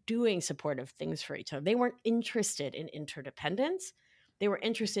 of doing supportive things for each other. They weren't interested in interdependence. They were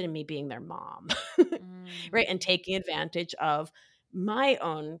interested in me being their mom, right? And taking advantage of my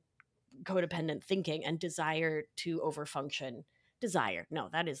own codependent thinking and desire to overfunction. Desire. No,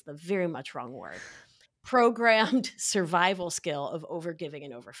 that is the very much wrong word. Programmed survival skill of overgiving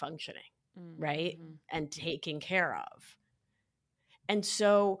and overfunctioning, right? And taking care of. And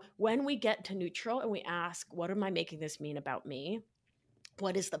so when we get to neutral and we ask, what am I making this mean about me?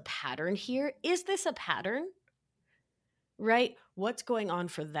 What is the pattern here? Is this a pattern? Right? What's going on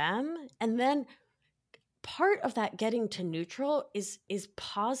for them? And then part of that getting to neutral is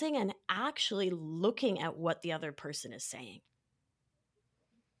pausing and actually looking at what the other person is saying.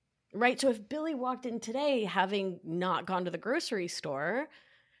 Right? So if Billy walked in today having not gone to the grocery store,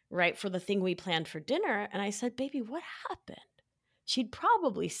 right, for the thing we planned for dinner, and I said, baby, what happened? She'd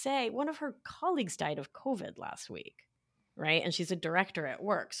probably say one of her colleagues died of COVID last week, right? And she's a director at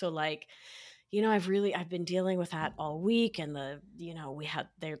work. So like, you know, I've been dealing with that all week. And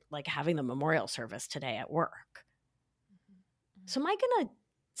they're like having the memorial service today at work. So am I going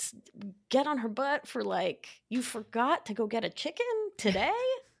to get on her butt for like, you forgot to go get a chicken today?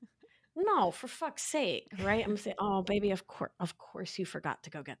 No, for fuck's sake, right? I'm going to say, oh, baby, of course you forgot to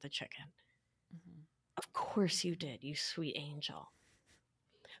go get the chicken. Of course you did, you sweet angel.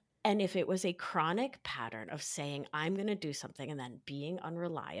 And if it was a chronic pattern of saying, I'm going to do something and then being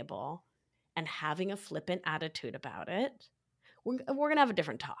unreliable and having a flippant attitude about it, we're going to have a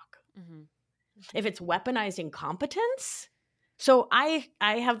different talk. If it's weaponized incompetence, so I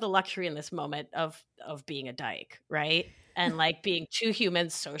have the luxury in this moment of being a dyke, right? And like being two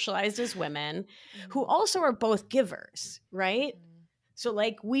humans socialized as women who also are both givers, right? So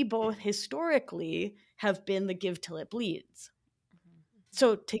like we both historically have been the give till it bleeds.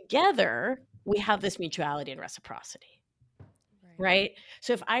 So together we have this mutuality and reciprocity, right?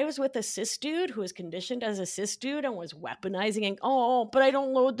 So if I was with a cis dude who was conditioned as a cis dude and was weaponizing and, oh, but I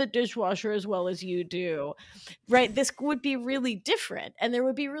don't load the dishwasher as well as you do, right? This would be really different. And there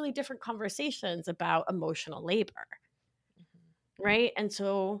would be really different conversations about emotional labor, right? And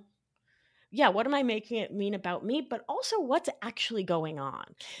so what am I making it mean about me, but also what's actually going on?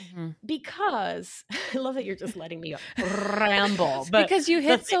 Because I love that you're just letting me ramble. But because you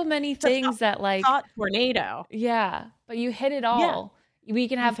hit so many things that like thought tornado. Yeah, but you hit it all. We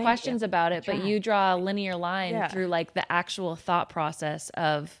can have questions about it, but you draw a linear line through like the actual thought process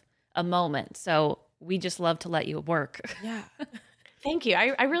of a moment. So we just love to let you work. Yeah. Thank you.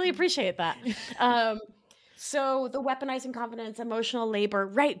 I really appreciate that. So the weaponizing confidence, emotional labor,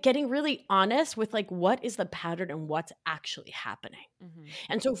 right? Getting really honest with like, what is the pattern and what's actually happening.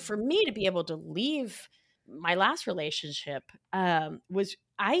 And so for me to be able to leave my last relationship was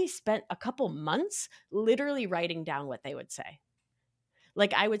I spent a couple months literally writing down what they would say.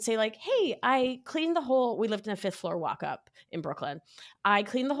 Like I would say like, hey, I cleaned we lived in a 5th floor walk up in Brooklyn. I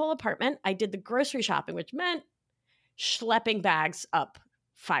cleaned the whole apartment. I did the grocery shopping, which meant schlepping bags up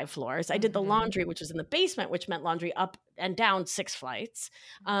 5 floors. I did the laundry, which was in the basement, which meant laundry up and down 6 flights.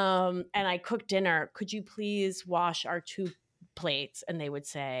 And I cooked dinner. Could you please wash our 2 plates? And they would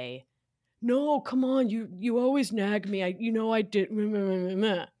say, no, come on. You always nag me. I did.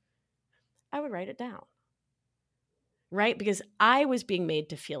 I would write it down. Right? Because I was being made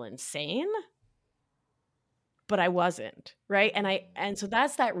to feel insane, but I wasn't, right? And so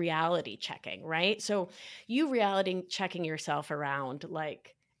that's that reality checking, right? So you reality checking yourself around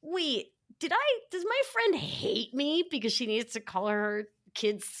like, wait, does my friend hate me because she needs to call her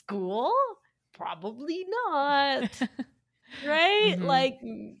kid's school? Probably not. Right? Like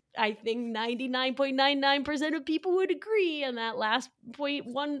I think 99.99% of people would agree, and that last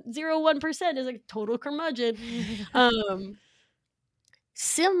 0.101% is a total curmudgeon.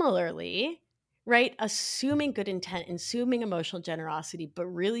 Similarly, right? Assuming good intent, assuming emotional generosity, but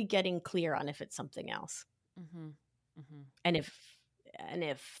really getting clear on if it's something else. And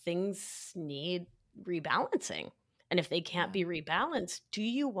if things need rebalancing, and if they can't be rebalanced, do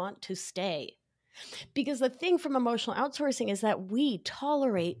you want to stay? Because the thing from emotional outsourcing is that we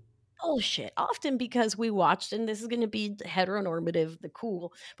tolerate bullshit, often because we watched, and this is going to be heteronormative, the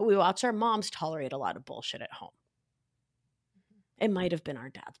cool, but we watch our moms tolerate a lot of bullshit at home. It might have been our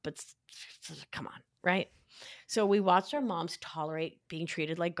dads, but come on, right? So we watched our moms tolerate being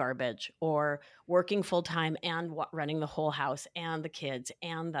treated like garbage or working full time and running the whole house and the kids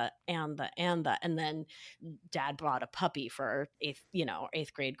and then dad bought a puppy for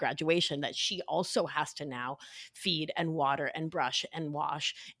eighth grade graduation that she also has to now feed and water and brush and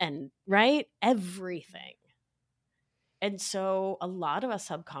wash and right everything. And so a lot of us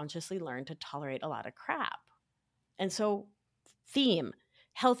subconsciously learn to tolerate a lot of crap. And so theme,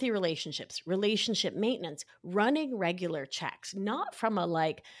 healthy relationships, relationship maintenance, running regular checks, not from a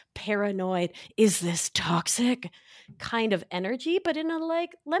like paranoid, is this toxic kind of energy, but in a like,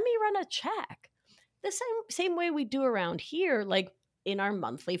 let me run a check. The same way we do around here, like in our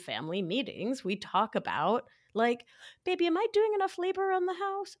monthly family meetings, we talk about like, baby, am I doing enough labor around the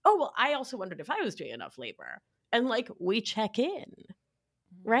house? Oh, well, I also wondered if I was doing enough labor. And like, we check in,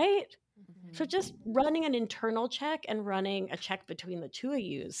 right? So just running an internal check and running a check between the 2 of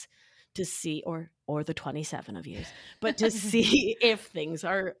yous to see, or the 27 of yous, but to see if things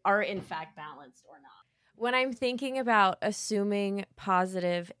are in fact balanced or not. When I'm thinking about assuming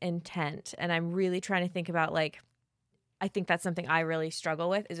positive intent, and I'm really trying to think about like, I think that's something I really struggle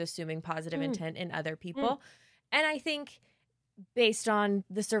with is assuming positive intent in other people. And I think based on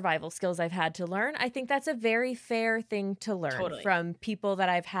the survival skills I've had to learn, I think that's a very fair thing to learn from people that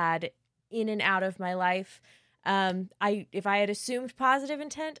I've had in and out of my life. If I had assumed positive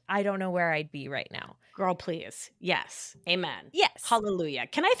intent, I don't know where I'd be right now. Girl, please. Yes. Amen. Yes. Hallelujah.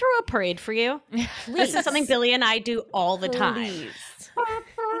 Can I throw a parade for you? This is something Billy and I do all the time.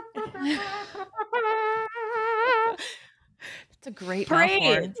 It's a great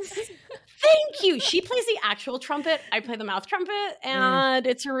parade. Thank you. She plays the actual trumpet. I play the mouth trumpet, and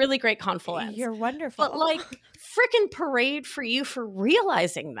it's a really great confluence. You're wonderful. But like freaking parade for you for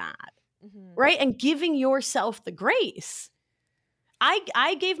realizing that, right? And giving yourself the grace.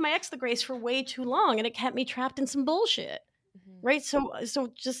 I gave my ex the grace for way too long, and it kept me trapped in some bullshit, right? So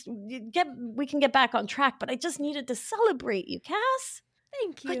just we can get back on track, but I just needed to celebrate you, Cass.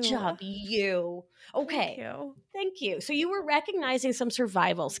 Thank you. Good job, you. Okay. Thank you. So you were recognizing some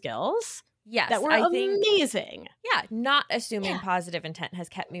survival skills. Yes. That were amazing. Yeah. Not assuming positive intent has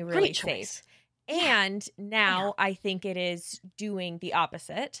kept me really safe. And now I think it is doing the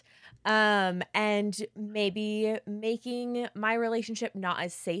opposite. And maybe making my relationship not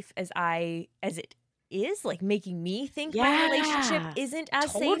as safe as it is, like making me think my relationship isn't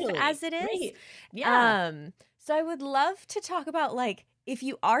as safe as it is. Right. Yeah. So I would love to talk about like if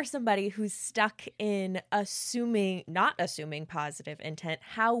you are somebody who's stuck in not assuming positive intent,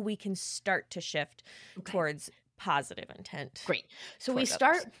 how we can start to shift towards positive intent. Great. So we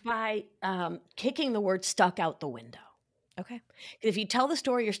start by kicking the word stuck out the window. Okay. If you tell the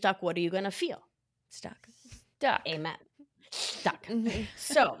story you're stuck, what are you going to feel? Stuck. Amen. Stuck.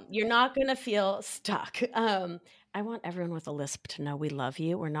 So you're not going to feel stuck. I want everyone with a lisp to know we love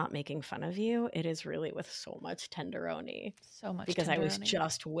you. We're not making fun of you. It is really with so much tenderoni. So much because tenderoni. I was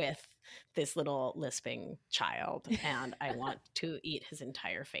just with this little lisping child and I want to eat his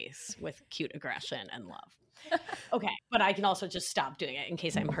entire face with cute aggression and love. Okay. But I can also just stop doing it in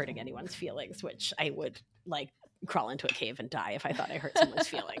case I'm hurting anyone's feelings, which I would like crawl into a cave and die if I thought I hurt someone's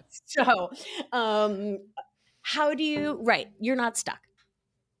feelings. So, how do you, right? You're not stuck.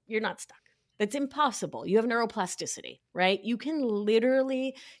 You're not stuck. That's impossible. You have neuroplasticity, right? You can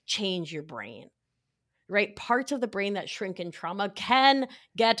literally change your brain, right? Parts of the brain that shrink in trauma can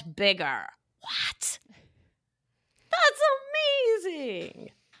get bigger. What? That's amazing.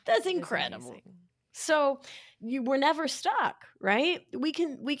 That's incredible. So we're never stuck, right? We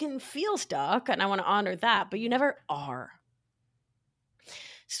can feel stuck, and I want to honor that, but you never are.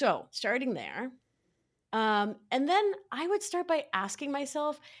 So starting there, and then I would start by asking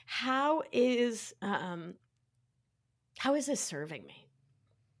myself, how is this serving me?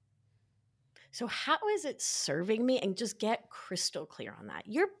 So how is it serving me? And just get crystal clear on that.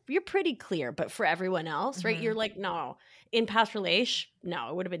 You're pretty clear, but for everyone else, right? You're like, no, in past relation, no,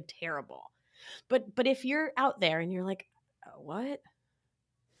 it would have been terrible. But if you're out there and you're like, what?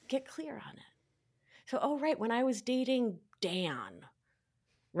 Get clear on it. So, oh, right, when I was dating Dan,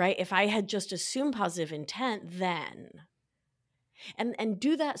 right? If I had just assumed positive intent, then, and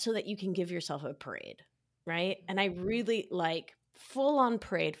do that so that you can give yourself a parade, right? And I really like full on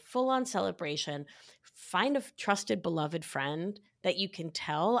parade, full on celebration. Find a trusted, beloved friend that you can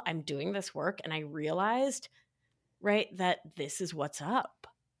tell, I'm doing this work and I realized, right, that this is what's up,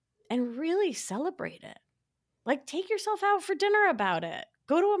 and really celebrate it. Like, take yourself out for dinner about it.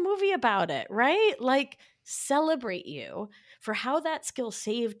 Go to a movie about it, right? Like, celebrate you for how that skill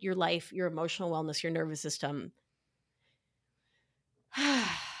saved your life, your emotional wellness, your nervous system.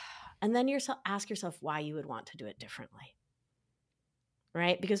 And then ask yourself why you would want to do it differently,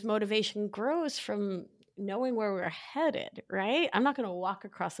 right? Because motivation grows from knowing where we're headed, right? I'm not going to walk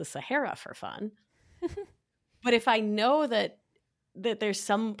across the Sahara for fun. But if I know that there's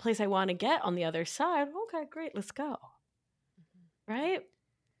some place I want to get on the other side, okay, great, let's go. Right?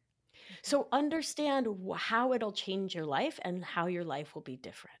 So understand how it'll change your life and how your life will be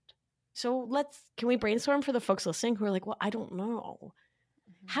different. So can we brainstorm for the folks listening who are like, well, I don't know.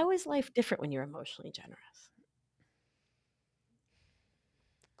 How is life different when you're emotionally generous?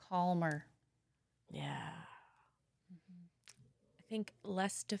 Calmer. Yeah. I think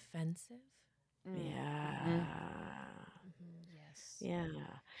less defensive. Yeah. Yes. Yeah.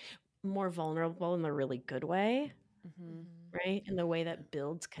 More vulnerable in the really good way, right? In the way that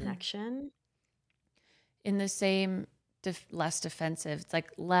builds connection. In the same, less defensive. It's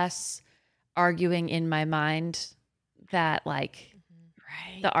like less arguing in my mind that like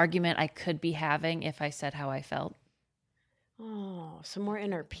the argument I could be having if I said how I felt. Oh, some more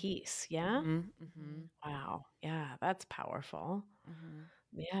inner peace. Yeah. Wow. Yeah. That's powerful.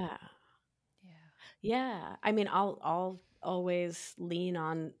 Yeah. Yeah. I mean, I'll always lean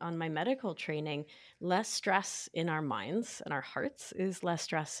on my medical training. Less stress in our minds and our hearts is less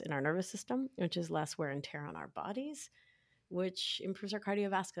stress in our nervous system, which is less wear and tear on our bodies, which improves our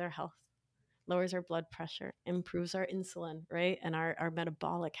cardiovascular health, lowers our blood pressure, improves our insulin, right? And our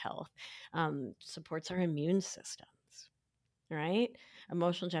metabolic health, supports our immune systems, right?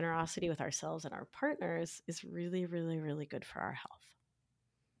 Emotional generosity with ourselves and our partners is really, really, really good for our health.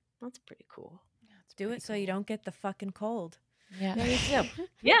 That's pretty cool. Do it so you don't get the fucking cold. Yeah. There you go.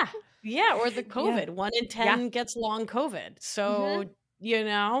 Yeah. Yeah. Or the COVID. 1 in 10 gets long COVID. So,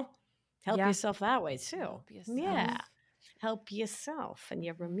 help yourself that way too. Help yourself. Yeah. Help yourself and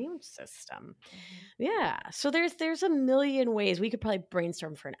your immune system. Yeah. So there's a million ways. We could probably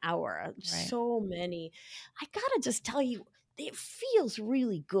brainstorm for an hour. So many. I gotta just tell you, it feels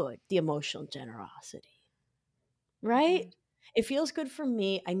really good, the emotional generosity. Right? It feels good for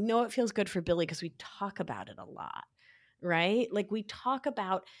me. I know it feels good for Billy because we talk about it a lot, right? Like we talk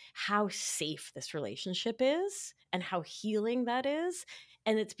about how safe this relationship is and how healing that is.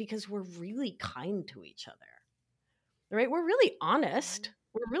 And it's because we're really kind to each other, right? We're really honest.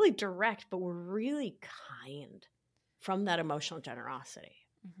 We're really direct, but we're really kind from that emotional generosity.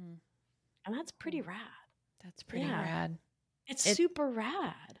 And that's pretty rad. That's pretty rad. It's super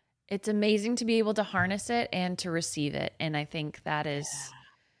rad. It's amazing to be able to harness it and to receive it. And I think that is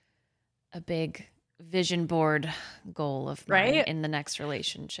a big vision board goal of mine Right? in the next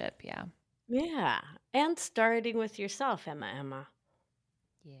relationship. Yeah. Yeah. And starting with yourself, Emma.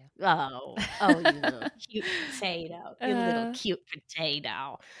 Yeah. Oh, you little cute potato. You little cute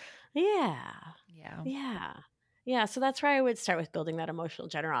potato. Yeah. Yeah. Yeah. Yeah. So that's where I would start with building that emotional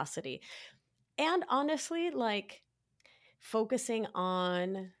generosity. And honestly, like focusing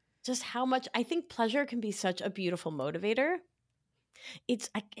on just how much I think pleasure can be such a beautiful motivator.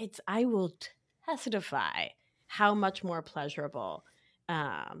 I will testify how much more pleasurable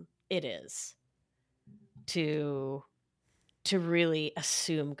it is to really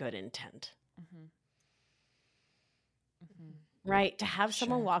assume good intent. Mm-hmm. Mm-hmm. Right? To have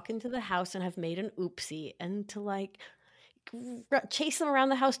someone Sure. walk into the house and have made an oopsie and to like chase them around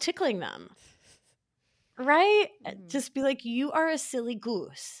the house tickling them. Right? Mm-hmm. Just be like, you are a silly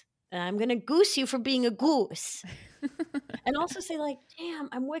goose. And I'm going to goose you for being a goose. And also say like, damn,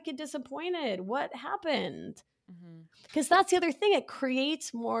 I'm wicked disappointed. What happened? Because that's the other thing. It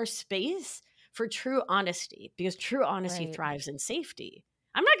creates more space for true honesty because true honesty Right. thrives in safety.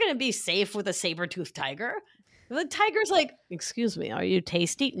 I'm not going to be safe with a saber-toothed tiger. The tiger's like, excuse me, are you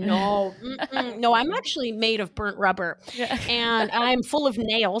tasty? No, no, I'm actually made of burnt rubber and I'm full of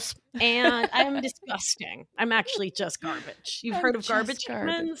nails and I'm disgusting. I'm actually just garbage. You've heard of garbage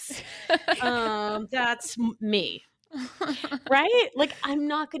humans? That's me. Right? Like, I'm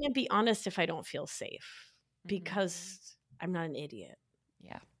not going to be honest if I don't feel safe because I'm not an idiot.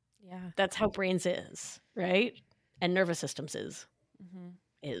 Yeah. Yeah. That's how brains is, right? And nervous systems is.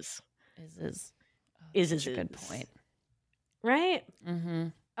 Is. Is Such a good point. Right? Mm-hmm.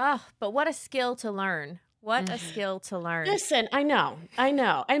 Oh, but what a skill to learn. What a skill to learn. Listen, I know.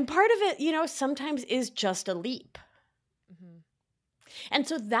 And part of it, sometimes is just a leap. And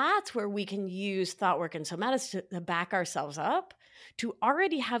so that's where we can use thought work and somatics to back ourselves up, to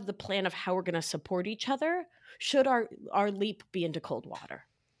already have the plan of how we're going to support each other should our leap be into cold water.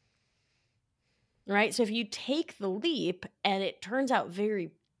 Right? So if you take the leap and it turns out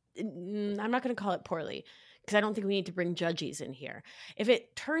I'm not going to call it poorly because I don't think we need to bring judges in here. If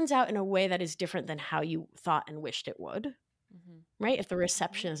it turns out in a way that is different than how you thought and wished it would, right? If the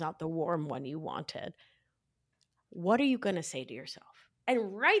reception is not the warm one you wanted, what are you going to say to yourself?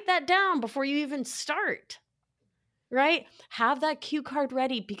 And write that down before you even start, right? Have that cue card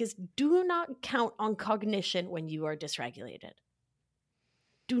ready because do not count on cognition when you are dysregulated.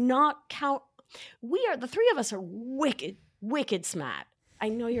 Do not count. The three of us are wicked, wicked smart. I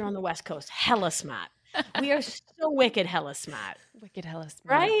know you're on the West Coast, hella smart. We are so wicked, hella smart. Wicked hella smart.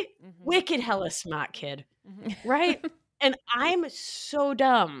 Right? Wicked, hella smart, kid. Right? And I'm so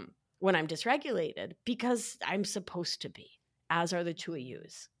dumb when I'm dysregulated because I'm supposed to be, as are the two of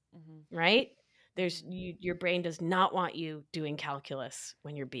yous. Right? Your brain does not want you doing calculus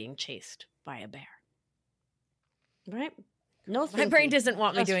when you're being chased by a bear. Right? No, my brain doesn't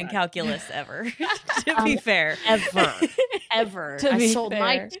want me doing calculus ever. To be fair, ever. I sold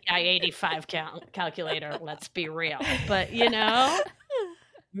my TI-85 calculator. Let's be real, but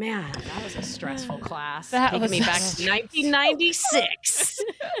man, that was a stressful class. Taking me back to 1996.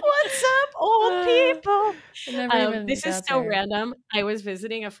 What's up, old people? This is so random. I was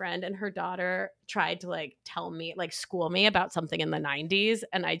visiting a friend and her daughter tried to tell me, school me about something in the 90s.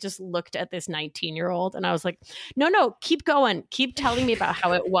 And I just looked at this 19-year-old and I was like, no, keep going. Keep telling me about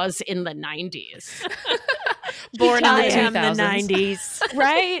how it was in the 90s. Born in the 90s.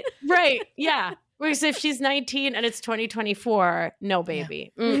 Right. Yeah. Whereas if she's 19 and it's 2024, no,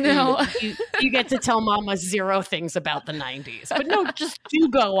 baby. Yeah. No. You get to tell mama 0 things about the 90s. But no, just do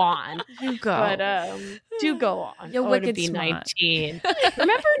go on. You go. But do go on. You're wicked to be smart. 19.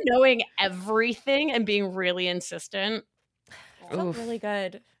 Remember knowing everything and being really insistent? Felt really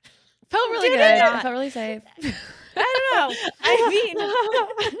good. Felt really Did good. it not? I felt really safe. I don't know. I mean,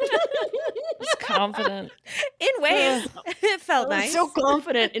 Just confident. in ways, it felt I was nice. so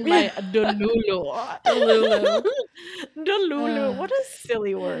confident in my Delulu. Delulu. What a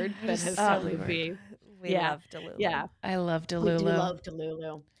silly word that has silly to word. be. We Yeah. love Delulu. Yeah. I love We Delulu. do love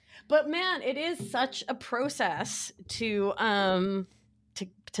Delulu. But man, it is such a process to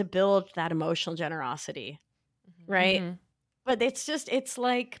build that emotional generosity. Right? Mhm. But it's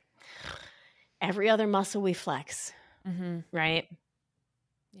like every other muscle we flex, right?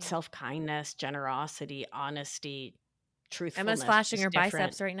 Yeah. Self-kindness, generosity, honesty, truthfulness. Emma's flashing just her different.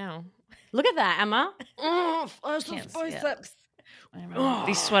 biceps right now. Look at that, Emma. Flash Can't those see it. biceps. I know.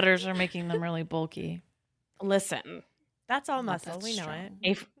 These sweaters are making them really bulky. Listen, That's all Not muscle. that We know strong.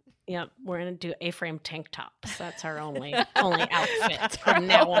 it. Yep, we're gonna do A-frame tank tops. That's our only outfit from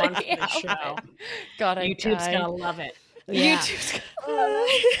now on for the show. God, I YouTube's die. gonna love it. Yeah. YouTube's No.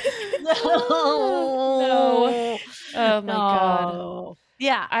 No. Oh my God. No.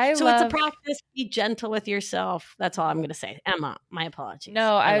 Yeah. I So love. it's a practice. Be gentle with yourself. That's all I'm going to say. Emma, my apologies.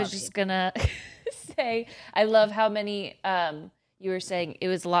 No, I was love just you. gonna say I love how many you were saying it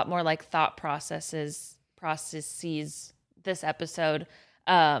was a lot more like thought processes this episode.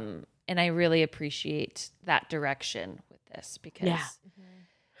 And I really appreciate that direction with this because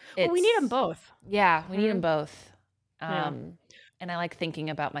Well, we need them both. Yeah, we need them both. Yeah. And I like thinking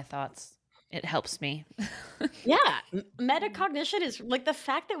about my thoughts. It helps me. Yeah. Metacognition is like the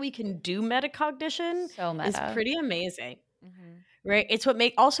fact that we can do metacognition So is meta. pretty amazing. Right? It's what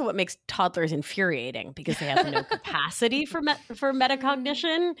makes toddlers infuriating because they have no capacity for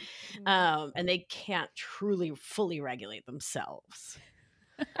metacognition, and they can't truly fully regulate themselves.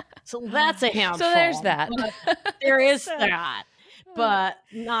 So that's a handful. So there's that. There is that. But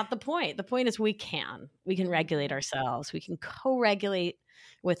not the point. The point is we can regulate ourselves. We can co-regulate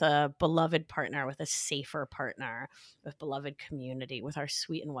with a beloved partner, with a safer partner, with beloved community, with our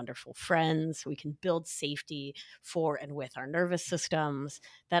sweet and wonderful friends. We can build safety for and with our nervous systems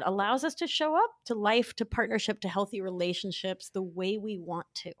that allows us to show up to life, to partnership, to healthy relationships the way we want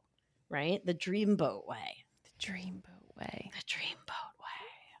to, right? The dreamboat way. The dreamboat way. The dreamboat way.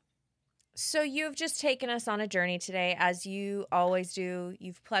 So you've just taken us on a journey today, as you always do.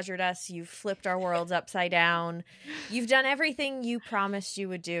 You've pleasured us. You've flipped our worlds upside down. You've done everything you promised you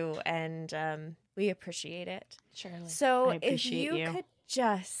would do, and we appreciate it. Surely. So I if appreciate you you. could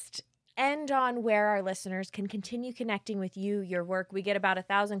just end on where our listeners can continue connecting with you, your work. We get about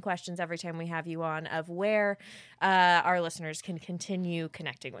 1,000 questions every time we have you on of where our listeners can continue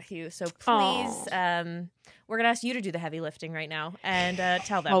connecting with you. So please, we're going to ask you to do the heavy lifting right now and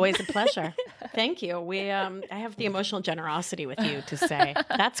tell them. Always a pleasure. Thank you. I have the emotional generosity with you to say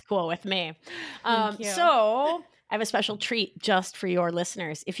that's cool with me. Thank you. So I have a special treat just for your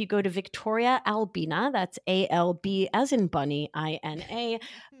listeners. If you go to Victoria Albina, that's ALB as in bunny, INA.com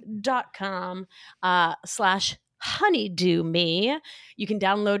 /honeydew me. You can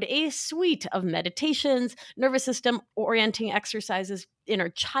download a suite of meditations, nervous system orienting exercises, inner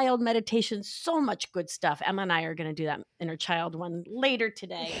child meditation, so much good stuff. Emma and I are going to do that inner child one later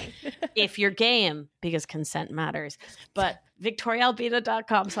today if you're game, because consent matters. But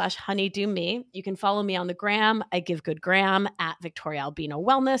victoriaalbina.com /honeydew me. You can follow me on the gram. I give good gram at Victoria Albina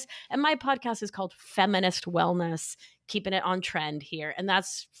Wellness. And my podcast is called Feminist Wellness, keeping it on trend here. And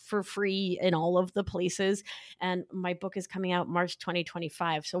that's for free in all of the places. And my book is coming out March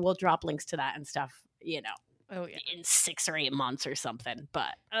 2025. So we'll drop links to that and stuff, in 6 or 8 months or something.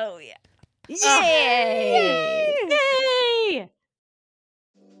 But Oh, yeah. yay! Yay!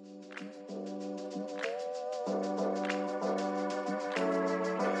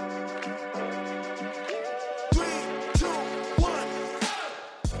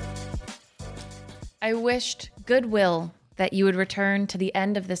 I wished goodwill that you would return to the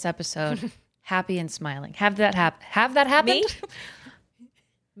end of this episode happy and smiling. Have that happened? Me?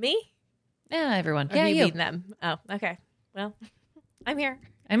 Me? Yeah, everyone. Or Yeah, you you. mean them? Oh, okay. Well, I'm here.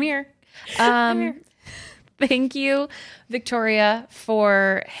 I'm here. I'm here. Thank you, Victoria,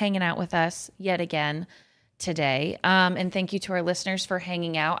 for hanging out with us yet again today. And thank you to our listeners for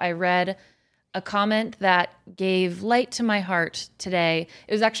hanging out. I read a comment that gave light to my heart today.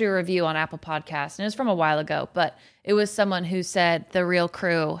 It was actually a review on Apple Podcasts, and it was from a while ago, but it was someone who said the real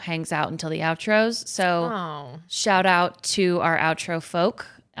crew hangs out until the outros. So shout out to our outro folk.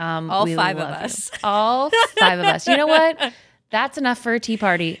 All We 5 of love you. us. All 5 of us. You know what? That's enough for a tea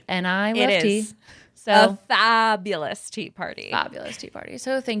party, and I love It tea. is. So A fabulous tea party. fabulous tea party.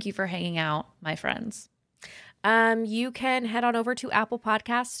 So thank you for hanging out, my friends. You can head on over to Apple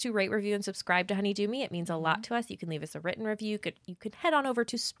Podcasts to rate, review, and subscribe to Honeydew Me. It means a lot to us. You can leave us a written review. You could head on over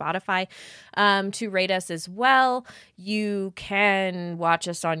to Spotify to rate us as well. You can watch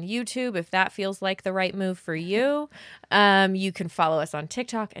us on YouTube if that feels like the right move for you. You can follow us on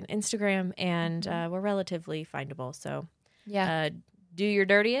TikTok and Instagram, and we're relatively findable. So do your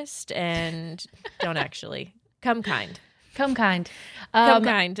dirtiest and don't actually. Come kind. Come kind. Come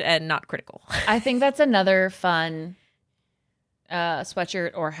kind and not critical. I think that's another fun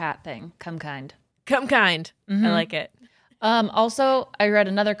sweatshirt or hat thing. Come kind. Come kind. I like it. Also, I read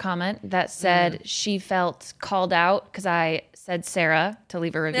another comment that said she felt called out because I said Sarah to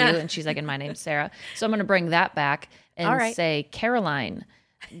leave a review, and she's like, and my name's Sarah. So I'm going to bring that back and say Caroline,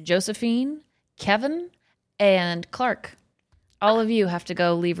 Josephine, Kevin, and Clark. All of you have to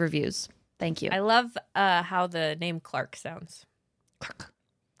go leave reviews. Thank you. I love how the name Clark sounds. Clark.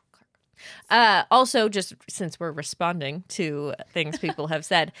 Also, just since we're responding to things people have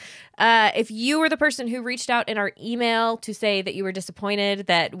said, if you were the person who reached out in our email to say that you were disappointed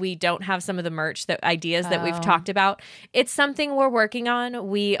that we don't have some of the merch, the ideas that we've talked about, it's something we're working on.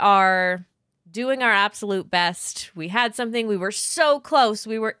 We are doing our absolute best. We had something. We were so close.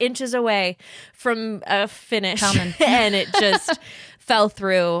 We were inches away from a finish, and it just fell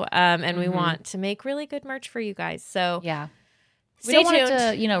through. And we want to make really good merch for you guys. So yeah. Stay We don't tuned.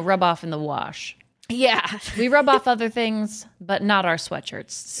 want it to, rub off in the wash. Yeah. We rub off other things, but not our sweatshirts.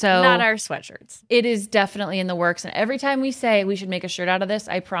 So Not our sweatshirts. it is definitely in the works. And every time we say we should make a shirt out of this,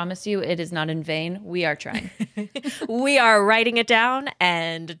 I promise you it is not in vain. We are trying. We are writing it down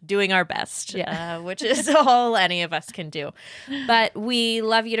and doing our best, which is all any of us can do. But we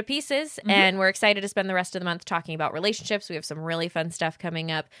love you to pieces, and we're excited to spend the rest of the month talking about relationships. We have some really fun stuff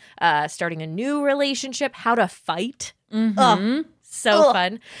coming up, starting a new relationship, how to fight. So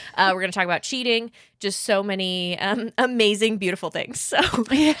fun. We're going to talk about cheating, just so many amazing, beautiful things. So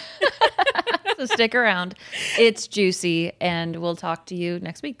So stick around. It's juicy, and we'll talk to you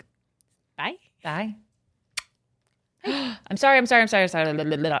next week. bye. Bye. I'm sorry.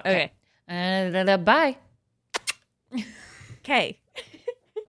 Okay. Bye. Okay.